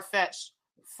terribly far-fetched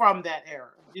from that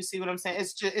era. You see what I'm saying?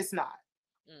 It's not.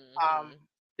 Mhm.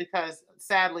 Because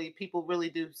sadly, people really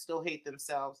do still hate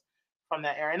themselves from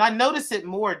that era. And I notice it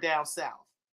more down south.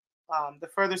 The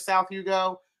further south you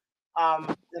go, and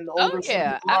the Oh older some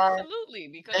yeah, people are, absolutely.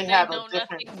 Because they they have a know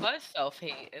different nothing but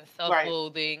self-hate and right.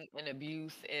 self-loathing and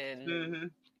abuse and Hmm.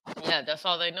 yeah, that's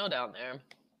all they know down there.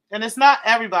 And it's not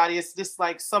everybody. It's just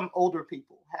like some older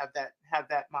people have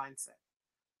that mindset.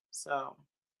 So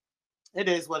it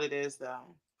is what it is,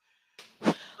 though.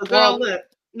 But girl, Well, look.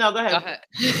 No, go Go ahead. ahead.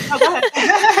 No, go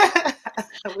ahead.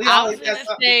 We I was always got gonna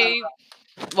something to talk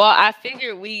say, well, I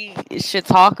figured we should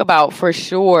talk about for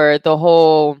sure the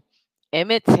whole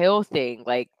Emmett Till thing,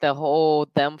 like the whole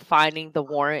them finding the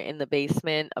warrant in the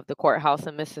basement of the courthouse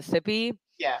in Mississippi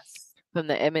Yes. from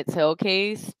the Emmett Till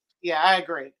case. Yeah, I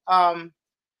agree.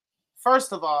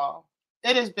 First of all,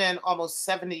 it has been almost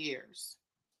 70 years.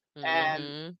 And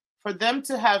Hmm. for them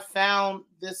to have found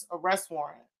this arrest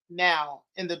warrant now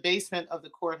in the basement of the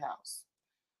courthouse,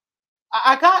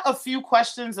 I got a few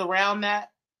questions around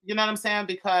that. You know what I'm saying?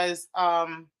 Because,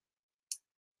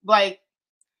 like,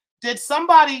 did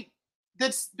somebody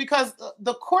because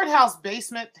the courthouse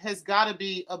basement has got to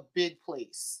be a big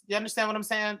place. You understand what I'm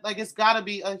saying? Like, it's got to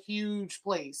be a huge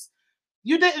place.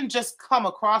 You didn't just come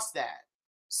across that.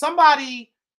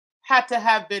 Somebody had to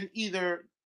have been either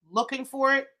looking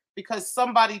for it because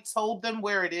somebody told them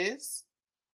where it is,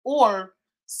 or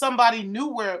somebody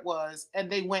knew where it was and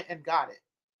they went and got it.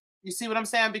 You see what I'm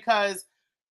saying? Because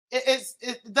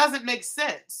it doesn't make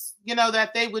sense,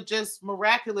 that they would just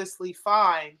miraculously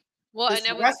find Well, and this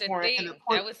that was arrest the warrant in the thing.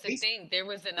 court That was the basement. thing. There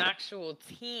was an actual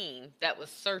team that was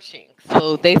searching.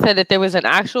 So they said that there was an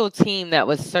actual team that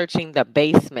was searching the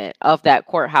basement of that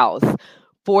courthouse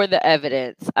for the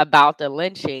evidence about the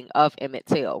lynching of Emmett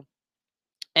Till.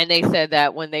 And they said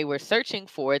that when they were searching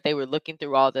for it, they were looking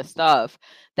through all the stuff.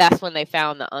 That's when they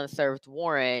found the unserved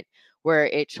warrant where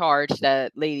it charged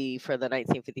that lady for the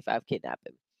 1955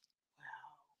 kidnapping.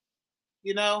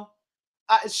 You know,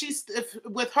 she's if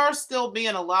with her still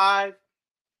being alive,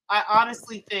 I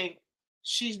honestly think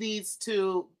she needs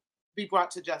to be brought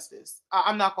to justice.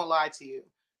 I'm not gonna lie to you.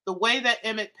 The way that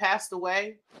Emmett passed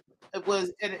away, it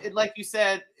was, and like you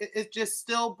said, it just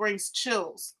still brings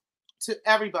chills to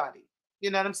everybody. You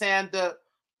know what I'm saying?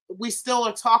 We still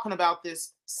are talking about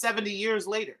this 70 years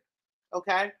later.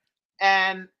 Okay,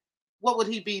 and what would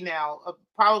he be now?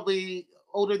 Probably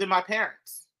older than my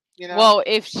parents. You know, Well,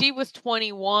 if she was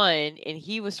 21 and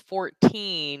he was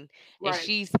 14 and right,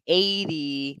 she's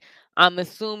 80, I'm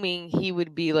assuming he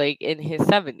would be like in his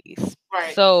 70s.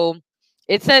 right. So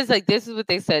it says like this is what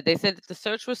they said. They said that the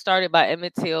search was started by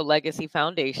Emmett Till Legacy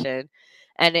Foundation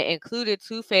and it included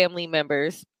two family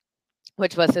members,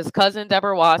 which was his cousin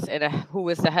Deborah Watts, who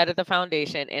was the head of the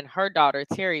foundation, and her daughter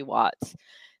Terry Watts.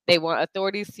 They want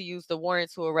authorities to use the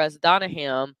warrant to arrest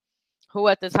Donaham, who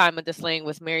at the time of the slaying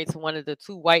was married to one of the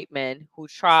two white men who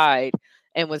tried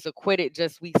and was acquitted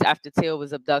just weeks after Till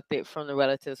was abducted from the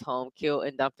relative's home, killed,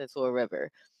 and dumped into a river.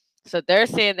 So they're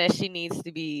saying that she needs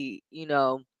to be,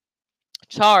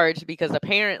 charged because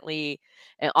apparently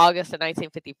in August of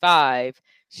 1955,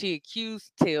 she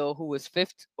accused Till, who was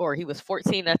 15 or he was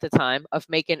 14 at the time, of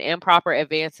making improper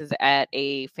advances at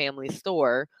a family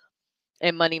store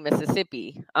in Money,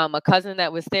 Mississippi. A cousin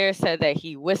that was there said that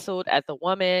he whistled at the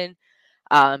woman.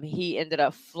 He ended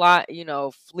up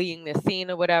fleeing the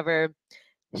scene or whatever.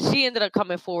 She ended up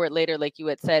coming forward later, like you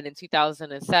had said, in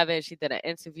 2007. She did an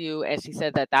interview and she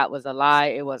said that that was a lie.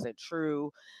 It wasn't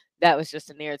true. That was just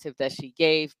a narrative that she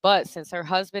gave. But since her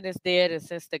husband is dead and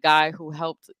since the guy who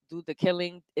helped do the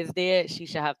killing is dead, she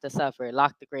should have to suffer.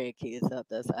 Lock the grandkids up.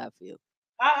 That's how I feel.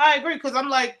 I agree because I'm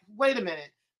like, wait a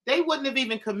minute. They wouldn't have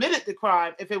even committed the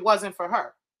crime if it wasn't for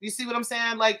her. You see what I'm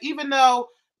saying? Like, even though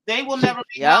they will never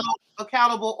be held Yep.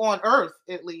 accountable on earth,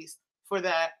 at least for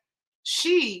that,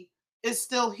 she is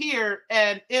still here.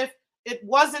 And if it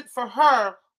wasn't for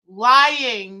her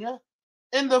lying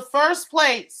in the first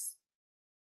place,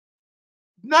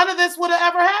 none of this would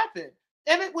have ever happened.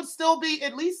 And it would still be,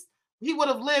 at least he would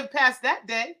have lived past that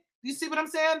day. You see what I'm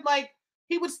saying? Like,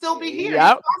 he would still be here. It's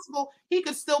Yep. possible he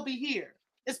could still be here.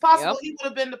 It's possible Yep. he would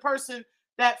have been the person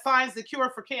that finds the cure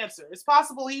for cancer. It's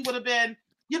possible he would have been,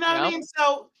 you know what I Yep. mean?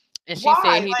 So And she why?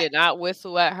 said he did not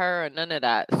whistle at her or none of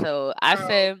that. So I Girl,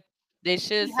 said they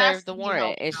should he has serve the to be held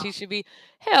warrant and she accountable. should be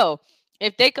hell.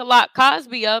 If they can lock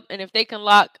Cosby up and if they can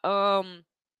lock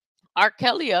R.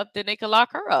 Kelly up, then they can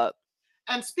lock her up.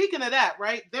 And speaking of that,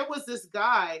 right? There was this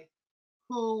guy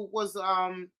who was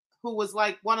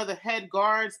like one of the head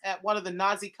guards at one of the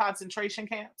Nazi concentration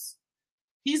camps.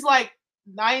 He's like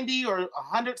 90 or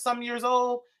 100 some years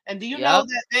old. And do you know Yep.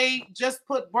 that they just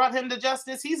brought him to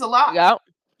justice? He's alive, Yep.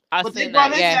 I but they seen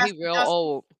brought that. his Yeah, ass he to real justice.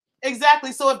 old.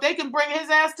 Exactly. So if they can bring his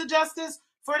ass to justice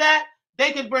for that,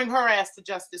 they can bring her ass to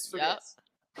justice for Yep. this.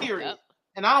 Period. Yep.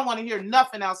 And I don't want to hear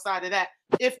nothing outside of that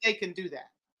if they can do that.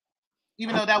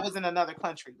 Even though that was in another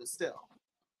country, but still.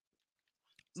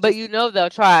 But Just, they'll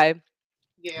try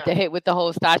yeah. to hit with the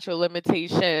whole statute of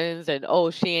limitations and oh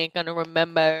she ain't gonna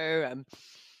remember and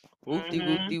whoop de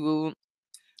whoop Mm-hmm. de whoop.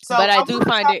 So But I I do want to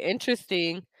find talk. it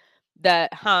interesting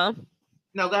that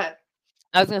No, go ahead.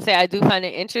 I was gonna say I do find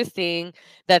it interesting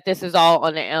that this is all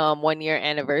on the 1 year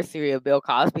anniversary of Bill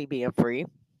Cosby being free.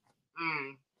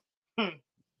 Mm. Hmm.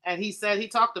 And he said he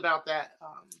talked about that,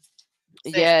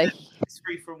 saying Yeah, that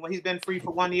he's been free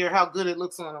for 1 year. How good it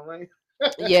looks on him, right?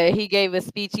 yeah, he gave a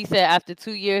speech. He said, after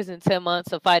 2 years and 10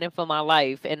 months of fighting for my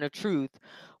life and the truth,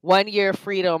 1 year of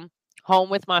freedom, home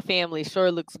with my family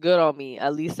sure looks good on me.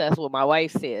 At least that's what my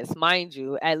wife says. Mind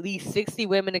you, at least 60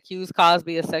 women accused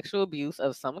Cosby of sexual abuse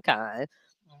of some kind.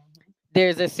 Mhm.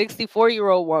 There's a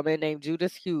 64-year-old woman named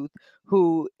Judith Huth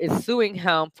who is suing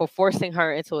him for forcing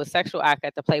her into a sexual act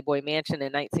at the Playboy Mansion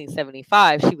in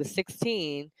 1975. She was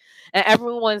 16. And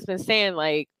everyone's been saying,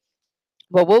 like,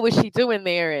 well, what was she doing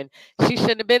there? And she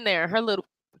shouldn't have been there. Her little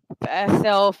fast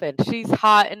self, and she's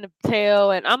hot in the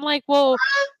tail. And I'm like, well,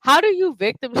 how do you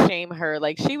victim shame her?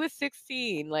 Like, she was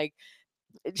 16. Like,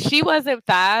 she wasn't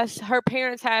fast. Her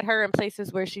parents had her in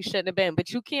places where she shouldn't have been,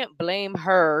 but you can't blame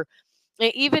her.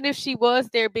 And even if she was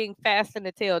there being fast in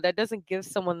the tail, that doesn't give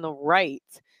someone the right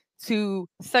to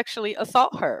sexually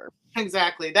assault her.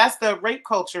 Exactly. That's the rape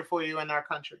culture for you in our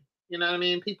country. You know what I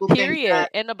mean? People think Period.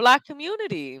 that, In the black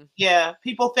community. yeah,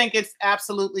 people think it's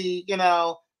absolutely,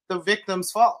 the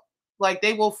victim's fault. Like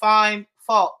they will find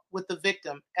fault with the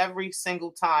victim every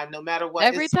single time, no matter what.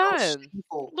 Every It's so time.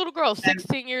 shameful. Little girl, And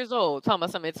 16 years old, talking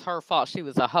about something, it's her fault. She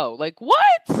was a hoe. Like, what?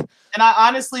 and I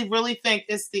honestly really think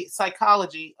it's the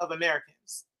psychology of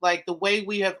Americans. Like the way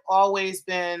we have always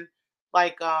been,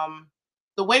 like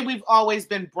the way we've always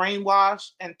been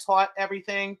brainwashed and taught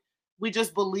everything. We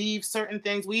just believe certain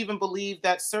things. We even believe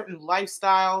that certain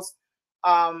lifestyles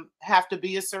have to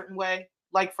be a certain way.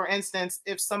 Like for instance,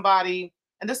 if somebody,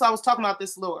 and this I was talking about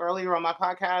this a little earlier on my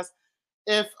podcast,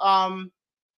 if um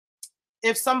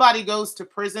if somebody goes to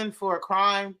prison for a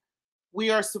crime, we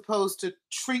are supposed to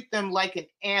treat them like an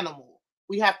animal.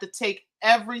 We have to take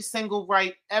every single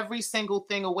right, every single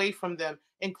thing away from them,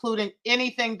 including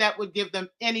anything that would give them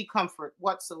any comfort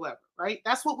whatsoever, right?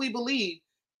 That's what we believe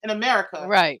in America.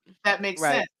 Right. That makes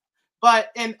Right. sense. But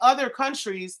in other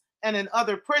countries and in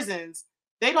other prisons,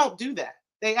 they don't do that.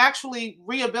 They actually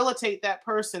rehabilitate that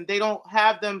person. They don't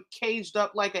have them caged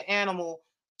up like an animal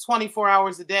 24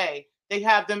 hours a day. They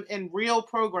have them in real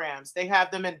programs. They have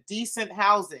them in decent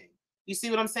housing. You see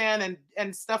what I'm saying?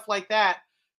 And stuff like that,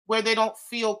 where they don't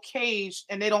feel caged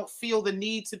and they don't feel the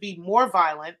need to be more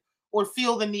violent or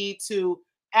feel the need to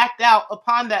act out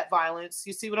upon that violence.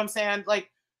 You see what I'm saying?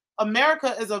 Like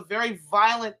America is a very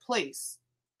violent place,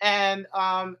 and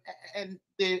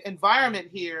the environment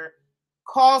here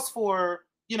calls for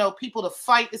people to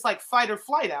fight. It's like fight or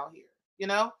flight out here. You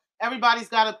know, everybody's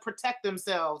got to protect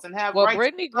themselves and have Well, rights.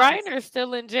 Brittany Griner's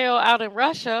still in jail out in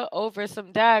Russia over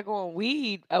some daggone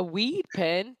weed, a weed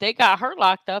pen. They got her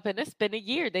locked up, and it's been a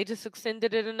year. They just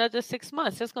extended it another 6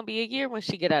 months. It's gonna be a year when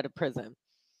she get out of prison,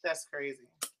 That's crazy.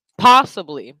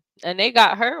 possibly. And they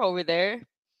got her over there. So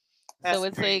That's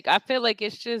it's crazy. like I feel like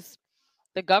it's just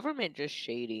the government just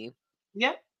shady.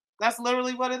 Yep. That's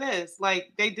literally what it is.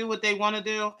 Like they do what they want to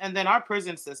do, and then our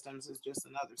prison systems is just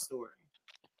another story.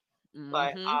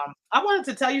 But Hmm. I wanted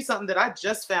to tell you something that I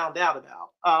just found out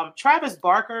about. Travis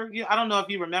Barker, I don't know if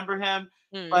you remember him,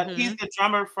 but he's Hmm. the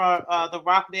drummer for the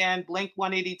rock band Blink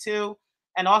 182,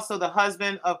 and also the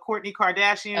husband of Kourtney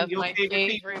Kardashian, Of your my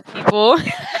favorite people. favorite people.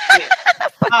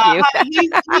 Yeah. Fuck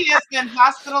you. He has been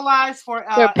hospitalized for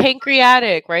They're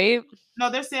pancreatic, right? no,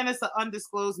 they're saying it's an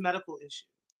undisclosed medical issue.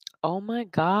 Oh my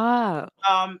god.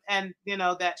 And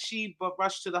that she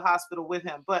rushed to the hospital with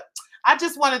him. But I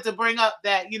just wanted to bring up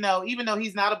that even though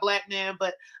he's not a black man,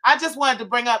 but I just wanted to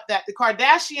bring up that the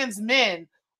Kardashians men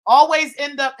always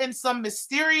end up in some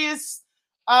mysterious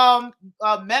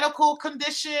medical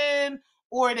condition,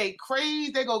 or they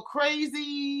go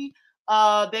crazy.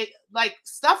 They like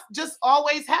stuff just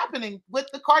always happening with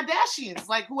the Kardashians,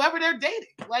 like whoever they're dating.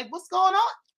 Like, what's going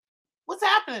on? What's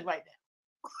happening right now?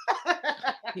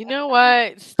 You know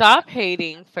what? Stop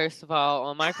hating, first of all,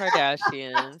 on my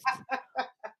Kardashians.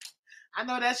 I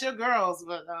know that's your girls,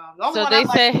 but the only So one I they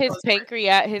like said is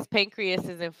those his pancreas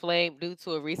is inflamed due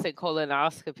to a recent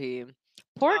colonoscopy.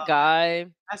 Poor uh, guy.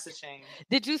 that's a shame.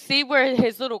 Did you see where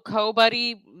his little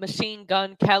co-buddy, Machine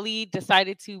Gun Kelly,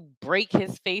 decided to break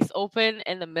his face open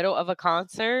in the middle of a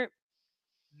concert?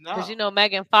 Because No.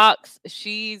 Megan Fox,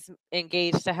 she's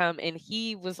engaged to him, and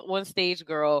he was on stage,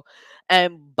 girl,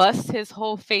 and bust his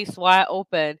whole face wide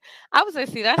open. I was like,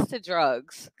 see, that's the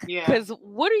drugs. Yeah. Because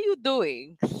what are you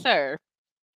doing, sir?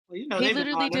 Well, He they've been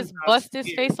literally on them just drugs bust for his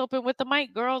years. face open with the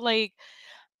mic, girl, like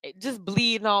just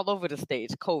bleeding all over the stage.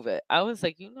 COVID. I was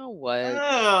like, you know what?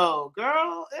 Oh,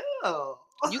 girl. Ew.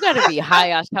 You got to be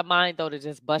high out your mind though to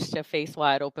just bust your face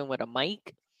wide open with a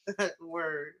mic. Word.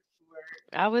 Word.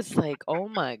 I was like, oh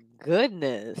my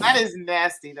goodness. That is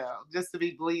nasty though, just to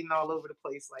be bleeding all over the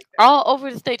place like that. All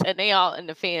over the stage, and they all and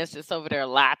the fans just over there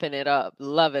lapping it up,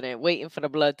 loving it, waiting for the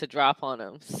blood to drop on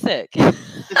them. Sick.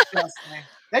 Disgusting.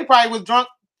 They probably was drunk,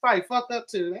 probably fucked up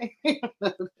too.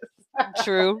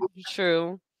 True,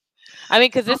 true. I mean,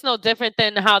 because it's no different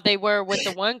than how they were with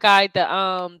the one guy,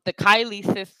 the Kylie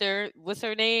sister. What's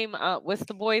her name? What's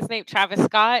the boy's name? Travis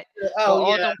Scott. Well, Oh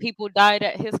all yeah, them people died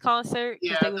at his concert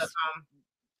because yeah. they was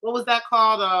What was that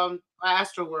called?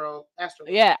 Astro World.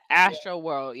 yeah, Astro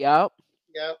World. Yep.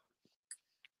 Yep.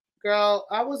 Girl,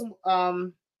 I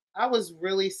was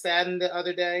really saddened the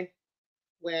other day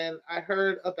when I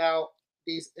heard about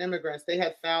these immigrants. They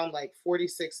had found like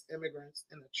 46 immigrants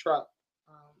in a truck.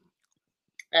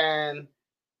 And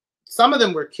some of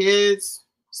them were kids,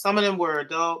 some of them were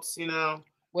adults, you know.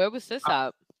 Where was this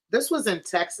at? This was in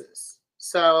Texas.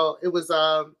 So it was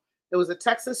a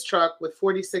Texas truck with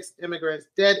 46 immigrants,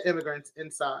 dead immigrants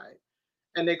inside.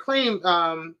 And they claimed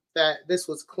that this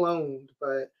was cloned,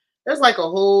 but there's like a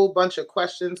whole bunch of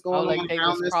questions Oh, going like on they was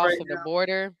around this right crossing the now.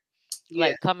 border, Yeah,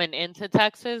 like coming into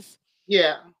Texas.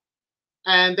 yeah.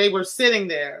 And they were sitting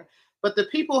there, but the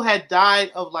people had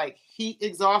died of like heat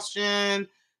exhaustion.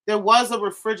 There was a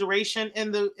refrigeration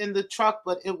in the truck,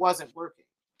 but it wasn't working.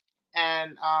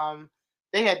 And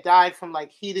they had died from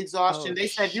like heat exhaustion. Oh They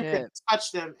said you could shit.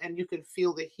 touch them and you could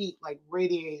feel the heat like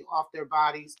radiating off their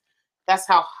bodies. That's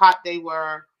how hot they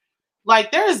were.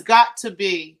 Like there has got to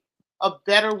be a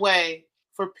better way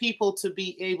for people to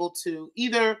be able to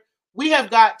either we have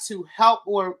got to help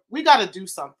or we got to do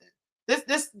something.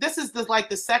 This is like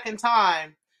the second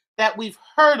time that we've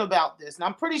heard about this. And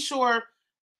I'm pretty sure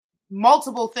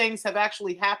multiple things have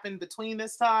actually happened between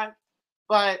this time,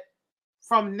 but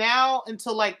from now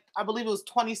until like I believe it was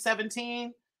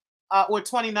 2017 or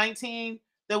 2019,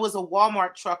 there was a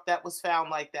Walmart truck that was found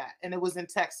like that, and it was in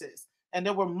Texas, and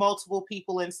there were multiple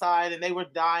people inside, and they were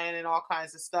dying and all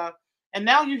kinds of stuff. And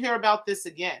now you hear about this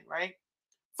again, right?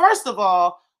 First of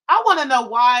all, I want to know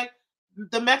why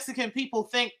the Mexican people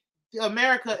think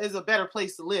America is a better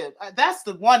place to live. That's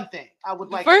the one thing I would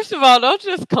like. First of all, don't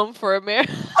just come for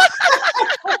America.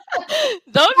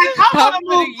 Don't Like, just I come want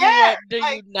to for move there. the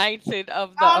Like, United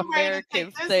of the I'm ready to American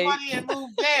take this states. money and move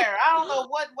there. I don't know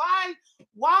what.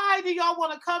 Why do y'all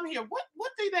want to come here?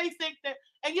 What do they think that?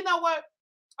 And you know what?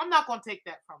 I'm not going to take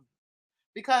that from them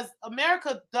because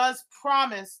America does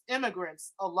promise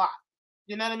immigrants a lot.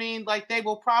 You know what I mean? Like they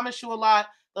will promise you a lot.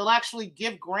 They'll actually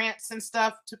give grants and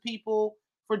stuff to people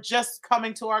for just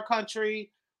coming to our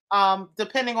country.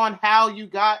 Depending on how you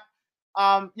got,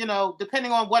 you know,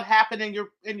 depending on what happened in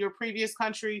your previous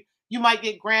country, you might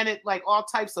get granted like all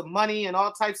types of money and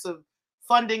all types of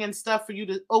funding and stuff for you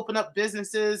to open up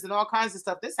businesses and all kinds of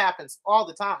stuff. This happens all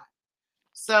the time.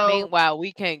 So Meanwhile,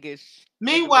 we can't get in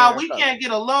meanwhile, we America. can't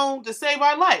get a loan to save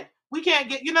our life. We can't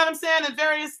get, you know what I'm saying? And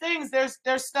various things. There's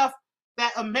stuff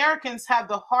that Americans have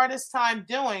the hardest time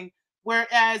doing,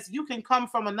 whereas you can come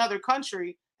from another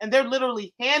country and they're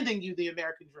literally handing you the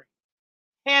American dream,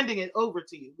 handing it over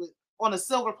to you on a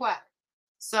silver platter.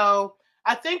 So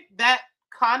I think that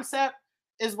concept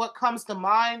is what comes to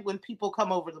mind when people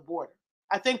come over the border.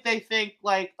 I think they think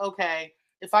like, okay,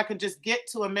 if I can just get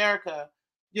to America,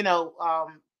 you know,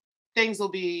 things will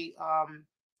be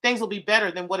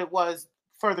better than what it was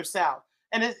further south.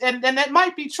 And that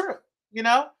might be true, you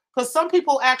know, because some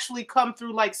people actually come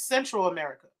through like Central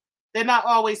America. They're not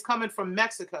always coming from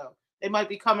Mexico. They might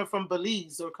be coming from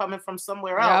Belize or coming from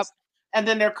somewhere Yep. else, and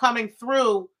then they're coming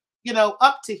through, you know,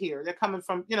 up to here. They're coming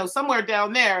from, you know, somewhere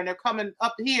down there, and they're coming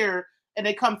up here, and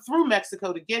they come through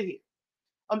Mexico to get here.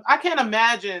 I can't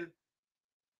imagine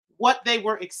what they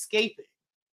were escaping.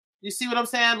 You see what I'm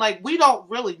saying? Like we don't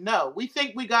really know. We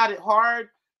think we got it hard,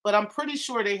 but I'm pretty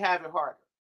sure they have it harder.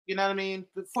 You know what I mean?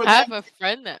 For I have them, a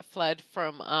friend that fled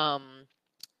from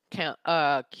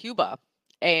Cuba,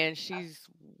 and she's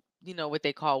what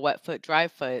they call wet foot, dry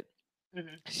foot.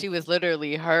 mhm. She was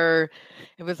literally her.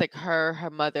 It was like her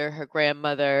mother, her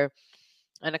grandmother,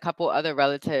 and a couple other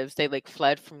relatives. They like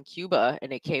fled from Cuba,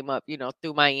 and they came up,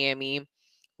 through Miami,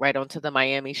 right onto the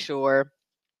Miami shore.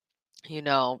 You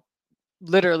know,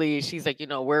 literally, she's like,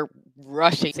 we're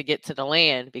rushing to get to the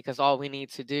land because all we need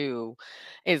to do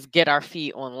is get our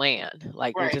feet on land.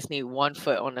 Like we Right. just need one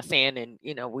foot on the sand, and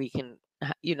we can,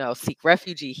 seek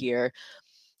refugee here.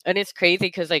 And it's crazy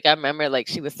because, like, I remember, like,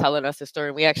 she was telling us a story,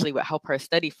 and we actually would help her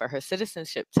study for her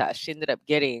citizenship test. She ended up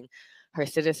getting her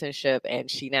citizenship, and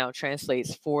she now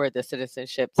translates for the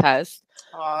citizenship test.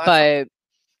 Oh, that's But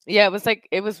Yeah,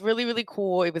 it was really, really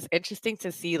cool. It was interesting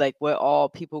to see like what all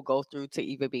people go through to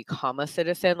even become a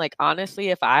citizen. Like honestly,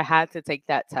 if I had to take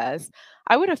that test,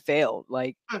 I would have failed.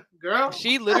 Like Girl.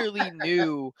 she literally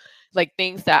knew like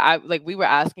things that I like we were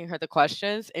asking her the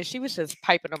questions and she was just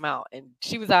piping them out and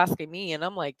she was asking me and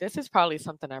I'm like, this is probably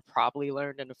something I probably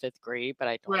learned in the 5th grade, but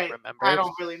I don't Right. I remember.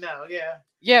 don't really know. Yeah.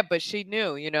 Yeah, but she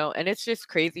knew, and it's just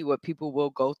crazy what people will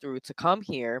go through to come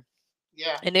here.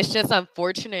 Yeah. And it's just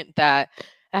unfortunate that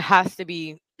it has to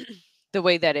be the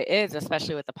way that it is,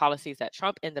 especially with the policies that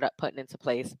Trump ended up putting into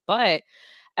place. But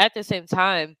at the same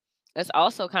time, it's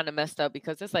also kind of messed up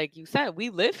because it's like you said, we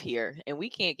live here and we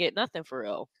can't get nothing for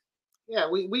real. Yeah.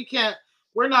 We can't,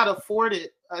 we're not afforded,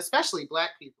 especially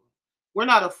black people, we're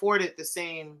not afforded the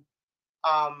same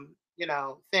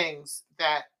things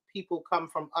that people come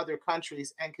from other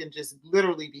countries and can just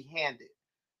literally be handed.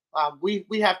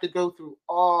 We have to go through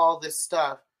all this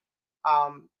stuff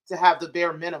to have the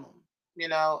bare minimum,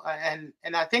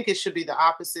 and I think it should be the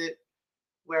opposite,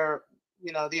 where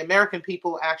the American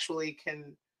people actually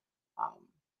can, um,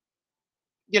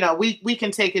 we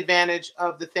can take advantage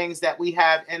of the things that we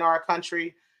have in our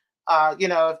country.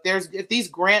 If these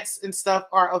grants and stuff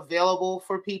are available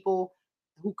for people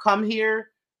who come here,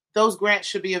 those grants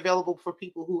should be available for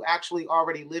people who actually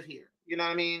already live here. You know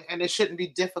what I mean? And it shouldn't be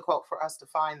difficult for us to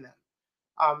find them.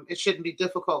 It shouldn't be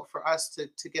difficult for us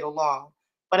to get along.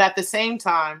 But at the same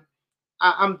time,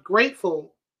 I'm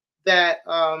grateful that,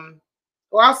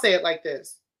 or I'll say it like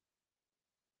this: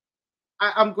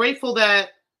 I'm grateful that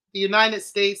the United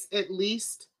States at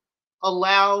least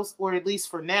allows, or at least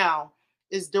for now,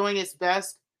 is doing its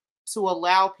best to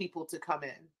allow people to come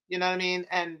in. You know what I mean?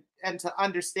 And to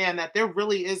understand that there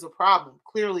really is a problem.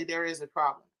 Clearly, there is a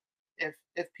problem.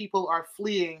 If people are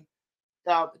fleeing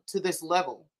to this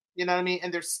level, you know what I mean,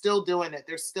 and they're still doing it,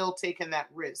 they're still taking that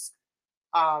risk.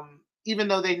 Even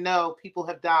though they know people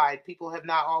have died, people have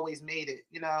not always made it.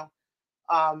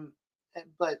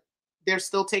 But they're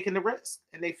still taking the risk,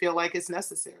 and they feel like it's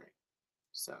necessary.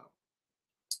 So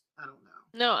I don't know.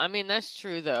 No, I mean that's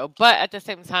true though. But at the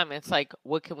same time, it's like,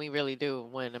 what can we really do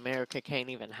when America can't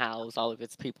even house all of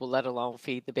its people, let alone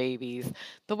feed the babies?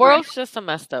 The Right. world's just a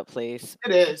messed up place,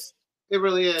 It is. It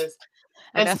really is.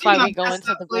 and And that's why speaking of we go messed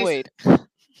into up the places,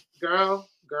 void.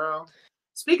 girl.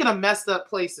 Speaking of messed up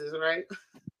places, right?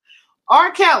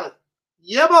 R. Kelly,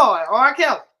 yeah boy, R.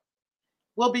 Kelly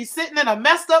will be sitting in a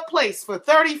messed up place for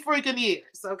 30 freaking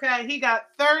years. Okay, he got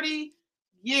 30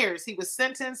 years. He was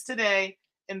sentenced today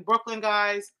in Brooklyn,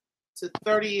 guys, to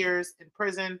 30 years in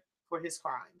prison for his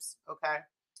crimes. Okay,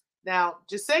 now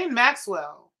Ghislaine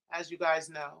Maxwell, as you guys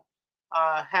know,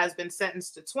 has been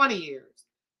sentenced to 20 years,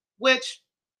 which,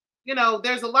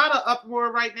 there's a lot of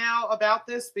uproar right now about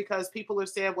this because people are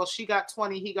saying, well, she got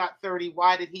 20, he got 30.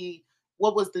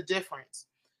 What was the difference?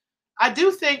 I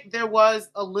do think there was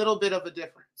a little bit of a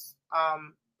difference.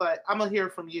 But I'm gonna hear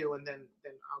from you, and then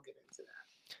I'll get into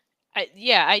that.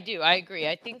 Yeah, I do. I agree.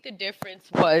 I think the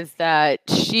difference was that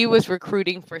she was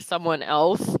recruiting for someone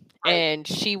else, Right. and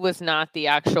she was not the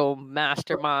actual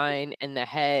mastermind and the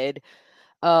head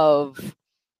of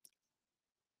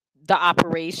the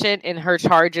operation, and her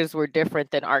charges were different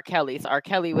than R. Kelly's. R.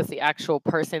 Kelly was the actual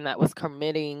person that was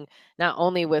committing. Not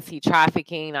only was he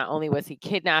trafficking, not only was he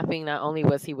kidnapping, not only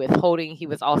was he withholding, he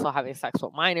was also having sex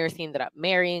with minors. He ended up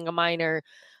marrying a minor.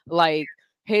 Like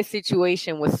his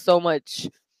situation was so much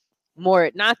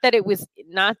more. Not that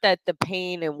the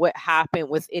pain and what happened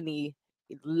was any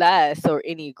less or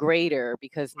any greater,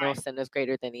 because no Right. sin is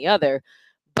greater than the other,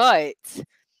 but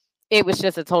it was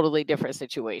just a totally different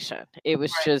situation. It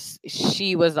was Right. just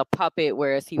she was a puppet,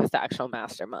 whereas he was the actual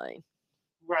mastermind.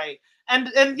 Right. And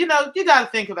you got to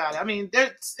think about it. I mean,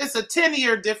 it's a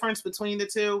 10-year difference between the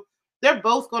two. They're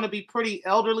both going to be pretty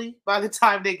elderly by the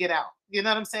time they get out. You know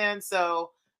what I'm saying?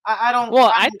 So I don't. Well,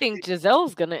 I I don't think think,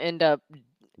 Giselle's gonna end up,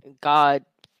 God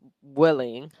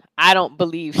willing. I don't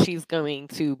believe she's going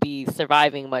to be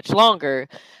surviving much longer.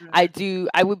 Mhm.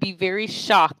 I would be very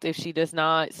shocked if she does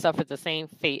not suffer the same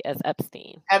fate as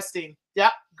Epstein. Epstein.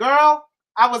 Yep, girl.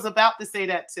 I was about to say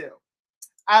that too.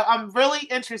 I'm really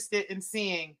interested in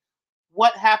seeing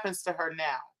what happens to her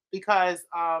now, because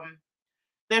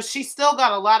she's still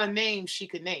got a lot of names she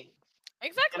could name. You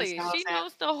Exactly. understand what She I'm saying?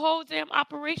 knows the whole damn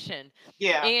operation.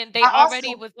 Yeah. And they I already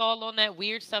also was all on that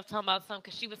weird stuff talking about something,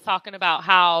 because she was talking about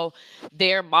how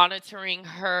they're monitoring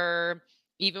her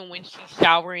even when she's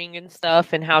showering and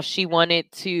stuff, and how she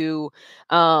wanted to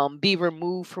be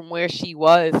removed from where she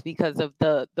was because of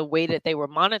the way that they were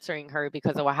monitoring her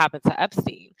because of what happened to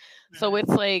Epstein. So Mhm. it's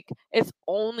like it's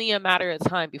only a matter of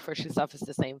time before she suffers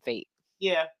the same fate.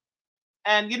 Yeah.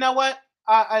 And you know what?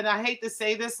 and I hate to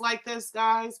say this like this,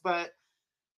 guys, but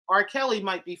R. Kelly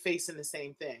might be facing the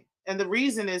same thing. And the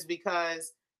reason is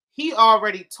because he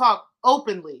already talked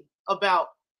openly about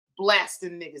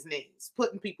blasting niggas' names,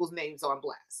 putting people's names on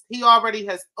blast. He already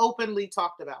has openly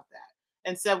talked about that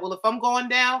and said, well, if I'm going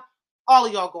down, all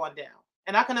of y'all going down.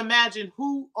 And I can imagine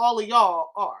who all of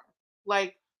y'all are.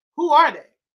 Like, who are they?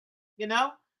 You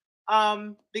know?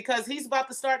 Because he's about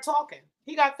to start talking.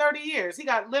 He got 30 years. He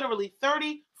got literally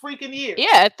 30 freaking years.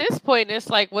 Yeah, at this point, it's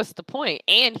like, what's the point?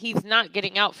 And he's not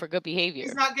getting out for good behavior.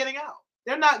 He's not getting out.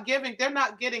 They're not letting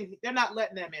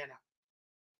that man out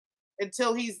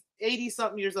until he's 80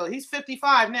 something years old. He's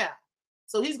 55 now.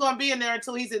 So he's going to be in there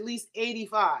until he's at least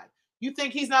 85. You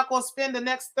think he's not going to spend the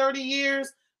next 30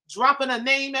 years dropping a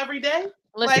name every day?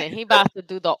 Listen, he about to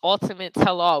do the ultimate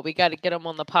tell-all. We got to get him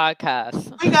on the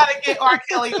podcast. We got to get R.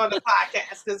 Kelly on the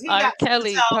podcast because R.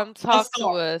 Kelly, come talk to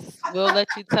us. We'll let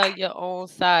you tell your own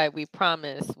side. We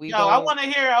promise. I want to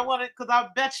hear. Because I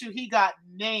bet you he got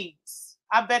names.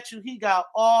 I bet you he got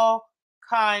all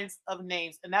kinds of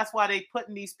names, and that's why they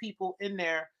putting these people in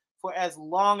there for as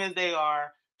long as they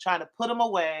are, trying to put them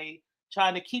away,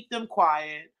 trying to keep them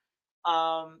quiet.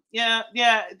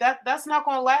 That's not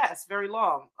going to last very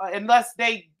long unless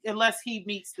he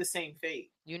meets the same fate.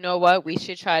 You know what? We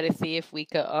should try to see if we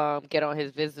could get on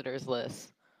his visitors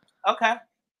list. Okay.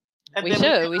 We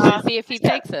should see if he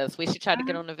takes us. We should try to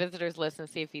get on the visitors list and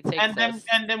see if he takes us.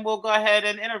 And then we'll go ahead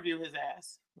and interview his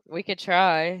ass. We could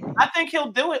try. I think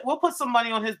he'll do it. We'll put some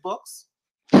money on his books.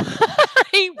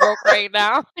 He broke right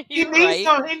now. He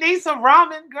needs some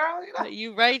ramen, girl.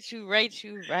 You right.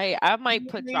 I might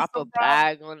drop a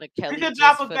bag on the Kelly. You can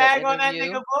drop a bag on that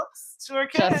nigga books. Sure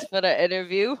can. Just for the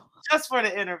interview. Just for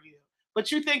the interview.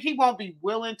 But you think he won't be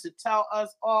willing to tell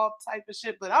us all type of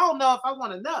shit? But I don't know if I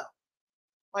want to know.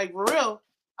 Like, for real.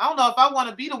 I don't know if I want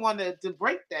to be the one to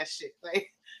break that shit.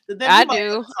 Like, I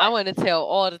do. I want to tell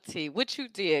all the tea. What you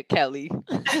did, Kelly.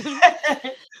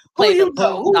 Play the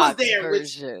Who was there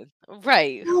version.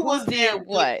 Right. Who was there?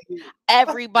 What?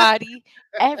 Everybody.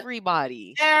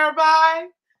 Everybody?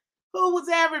 Who was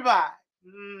everybody?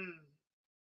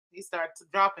 He started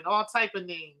dropping all type of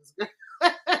names.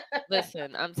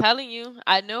 Listen, I'm telling you,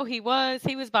 I know he was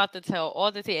about to tell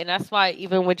all the tea. And that's why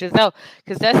even with Giselle,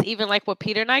 because that's even like with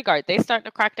Peter Nygart. They starting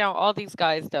to crack down all these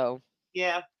guys, though.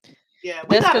 Yeah.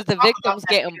 That's because the victims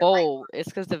getting bold. It's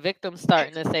because the victims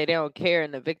starting to say they don't care,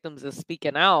 and the victims are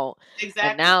speaking out. Exactly.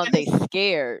 And now they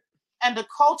scared. And the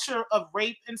culture of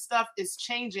rape and stuff is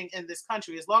changing in this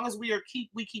country. As long as we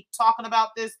keep talking about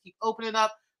this, keep opening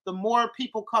up, the more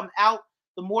people come out,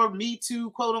 the more Me Too,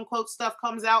 quote unquote, stuff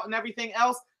comes out, and everything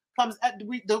else comes.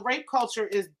 The rape culture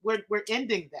is we're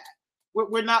ending that.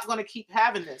 We're not going to keep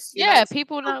having this.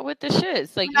 People not with the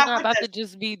shits. Like, you're not about to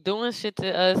just be doing shit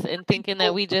to us and thinking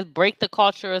that we just break the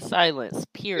culture of silence.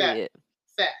 Period.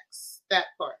 Facts. That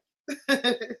part.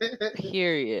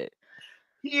 Period.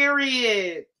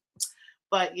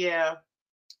 But yeah.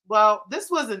 Well,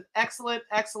 this was an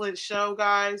excellent show,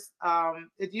 guys.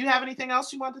 Do you have anything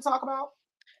else you want to talk about?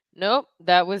 Nope.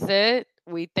 That was it.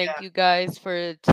 We thank you guys for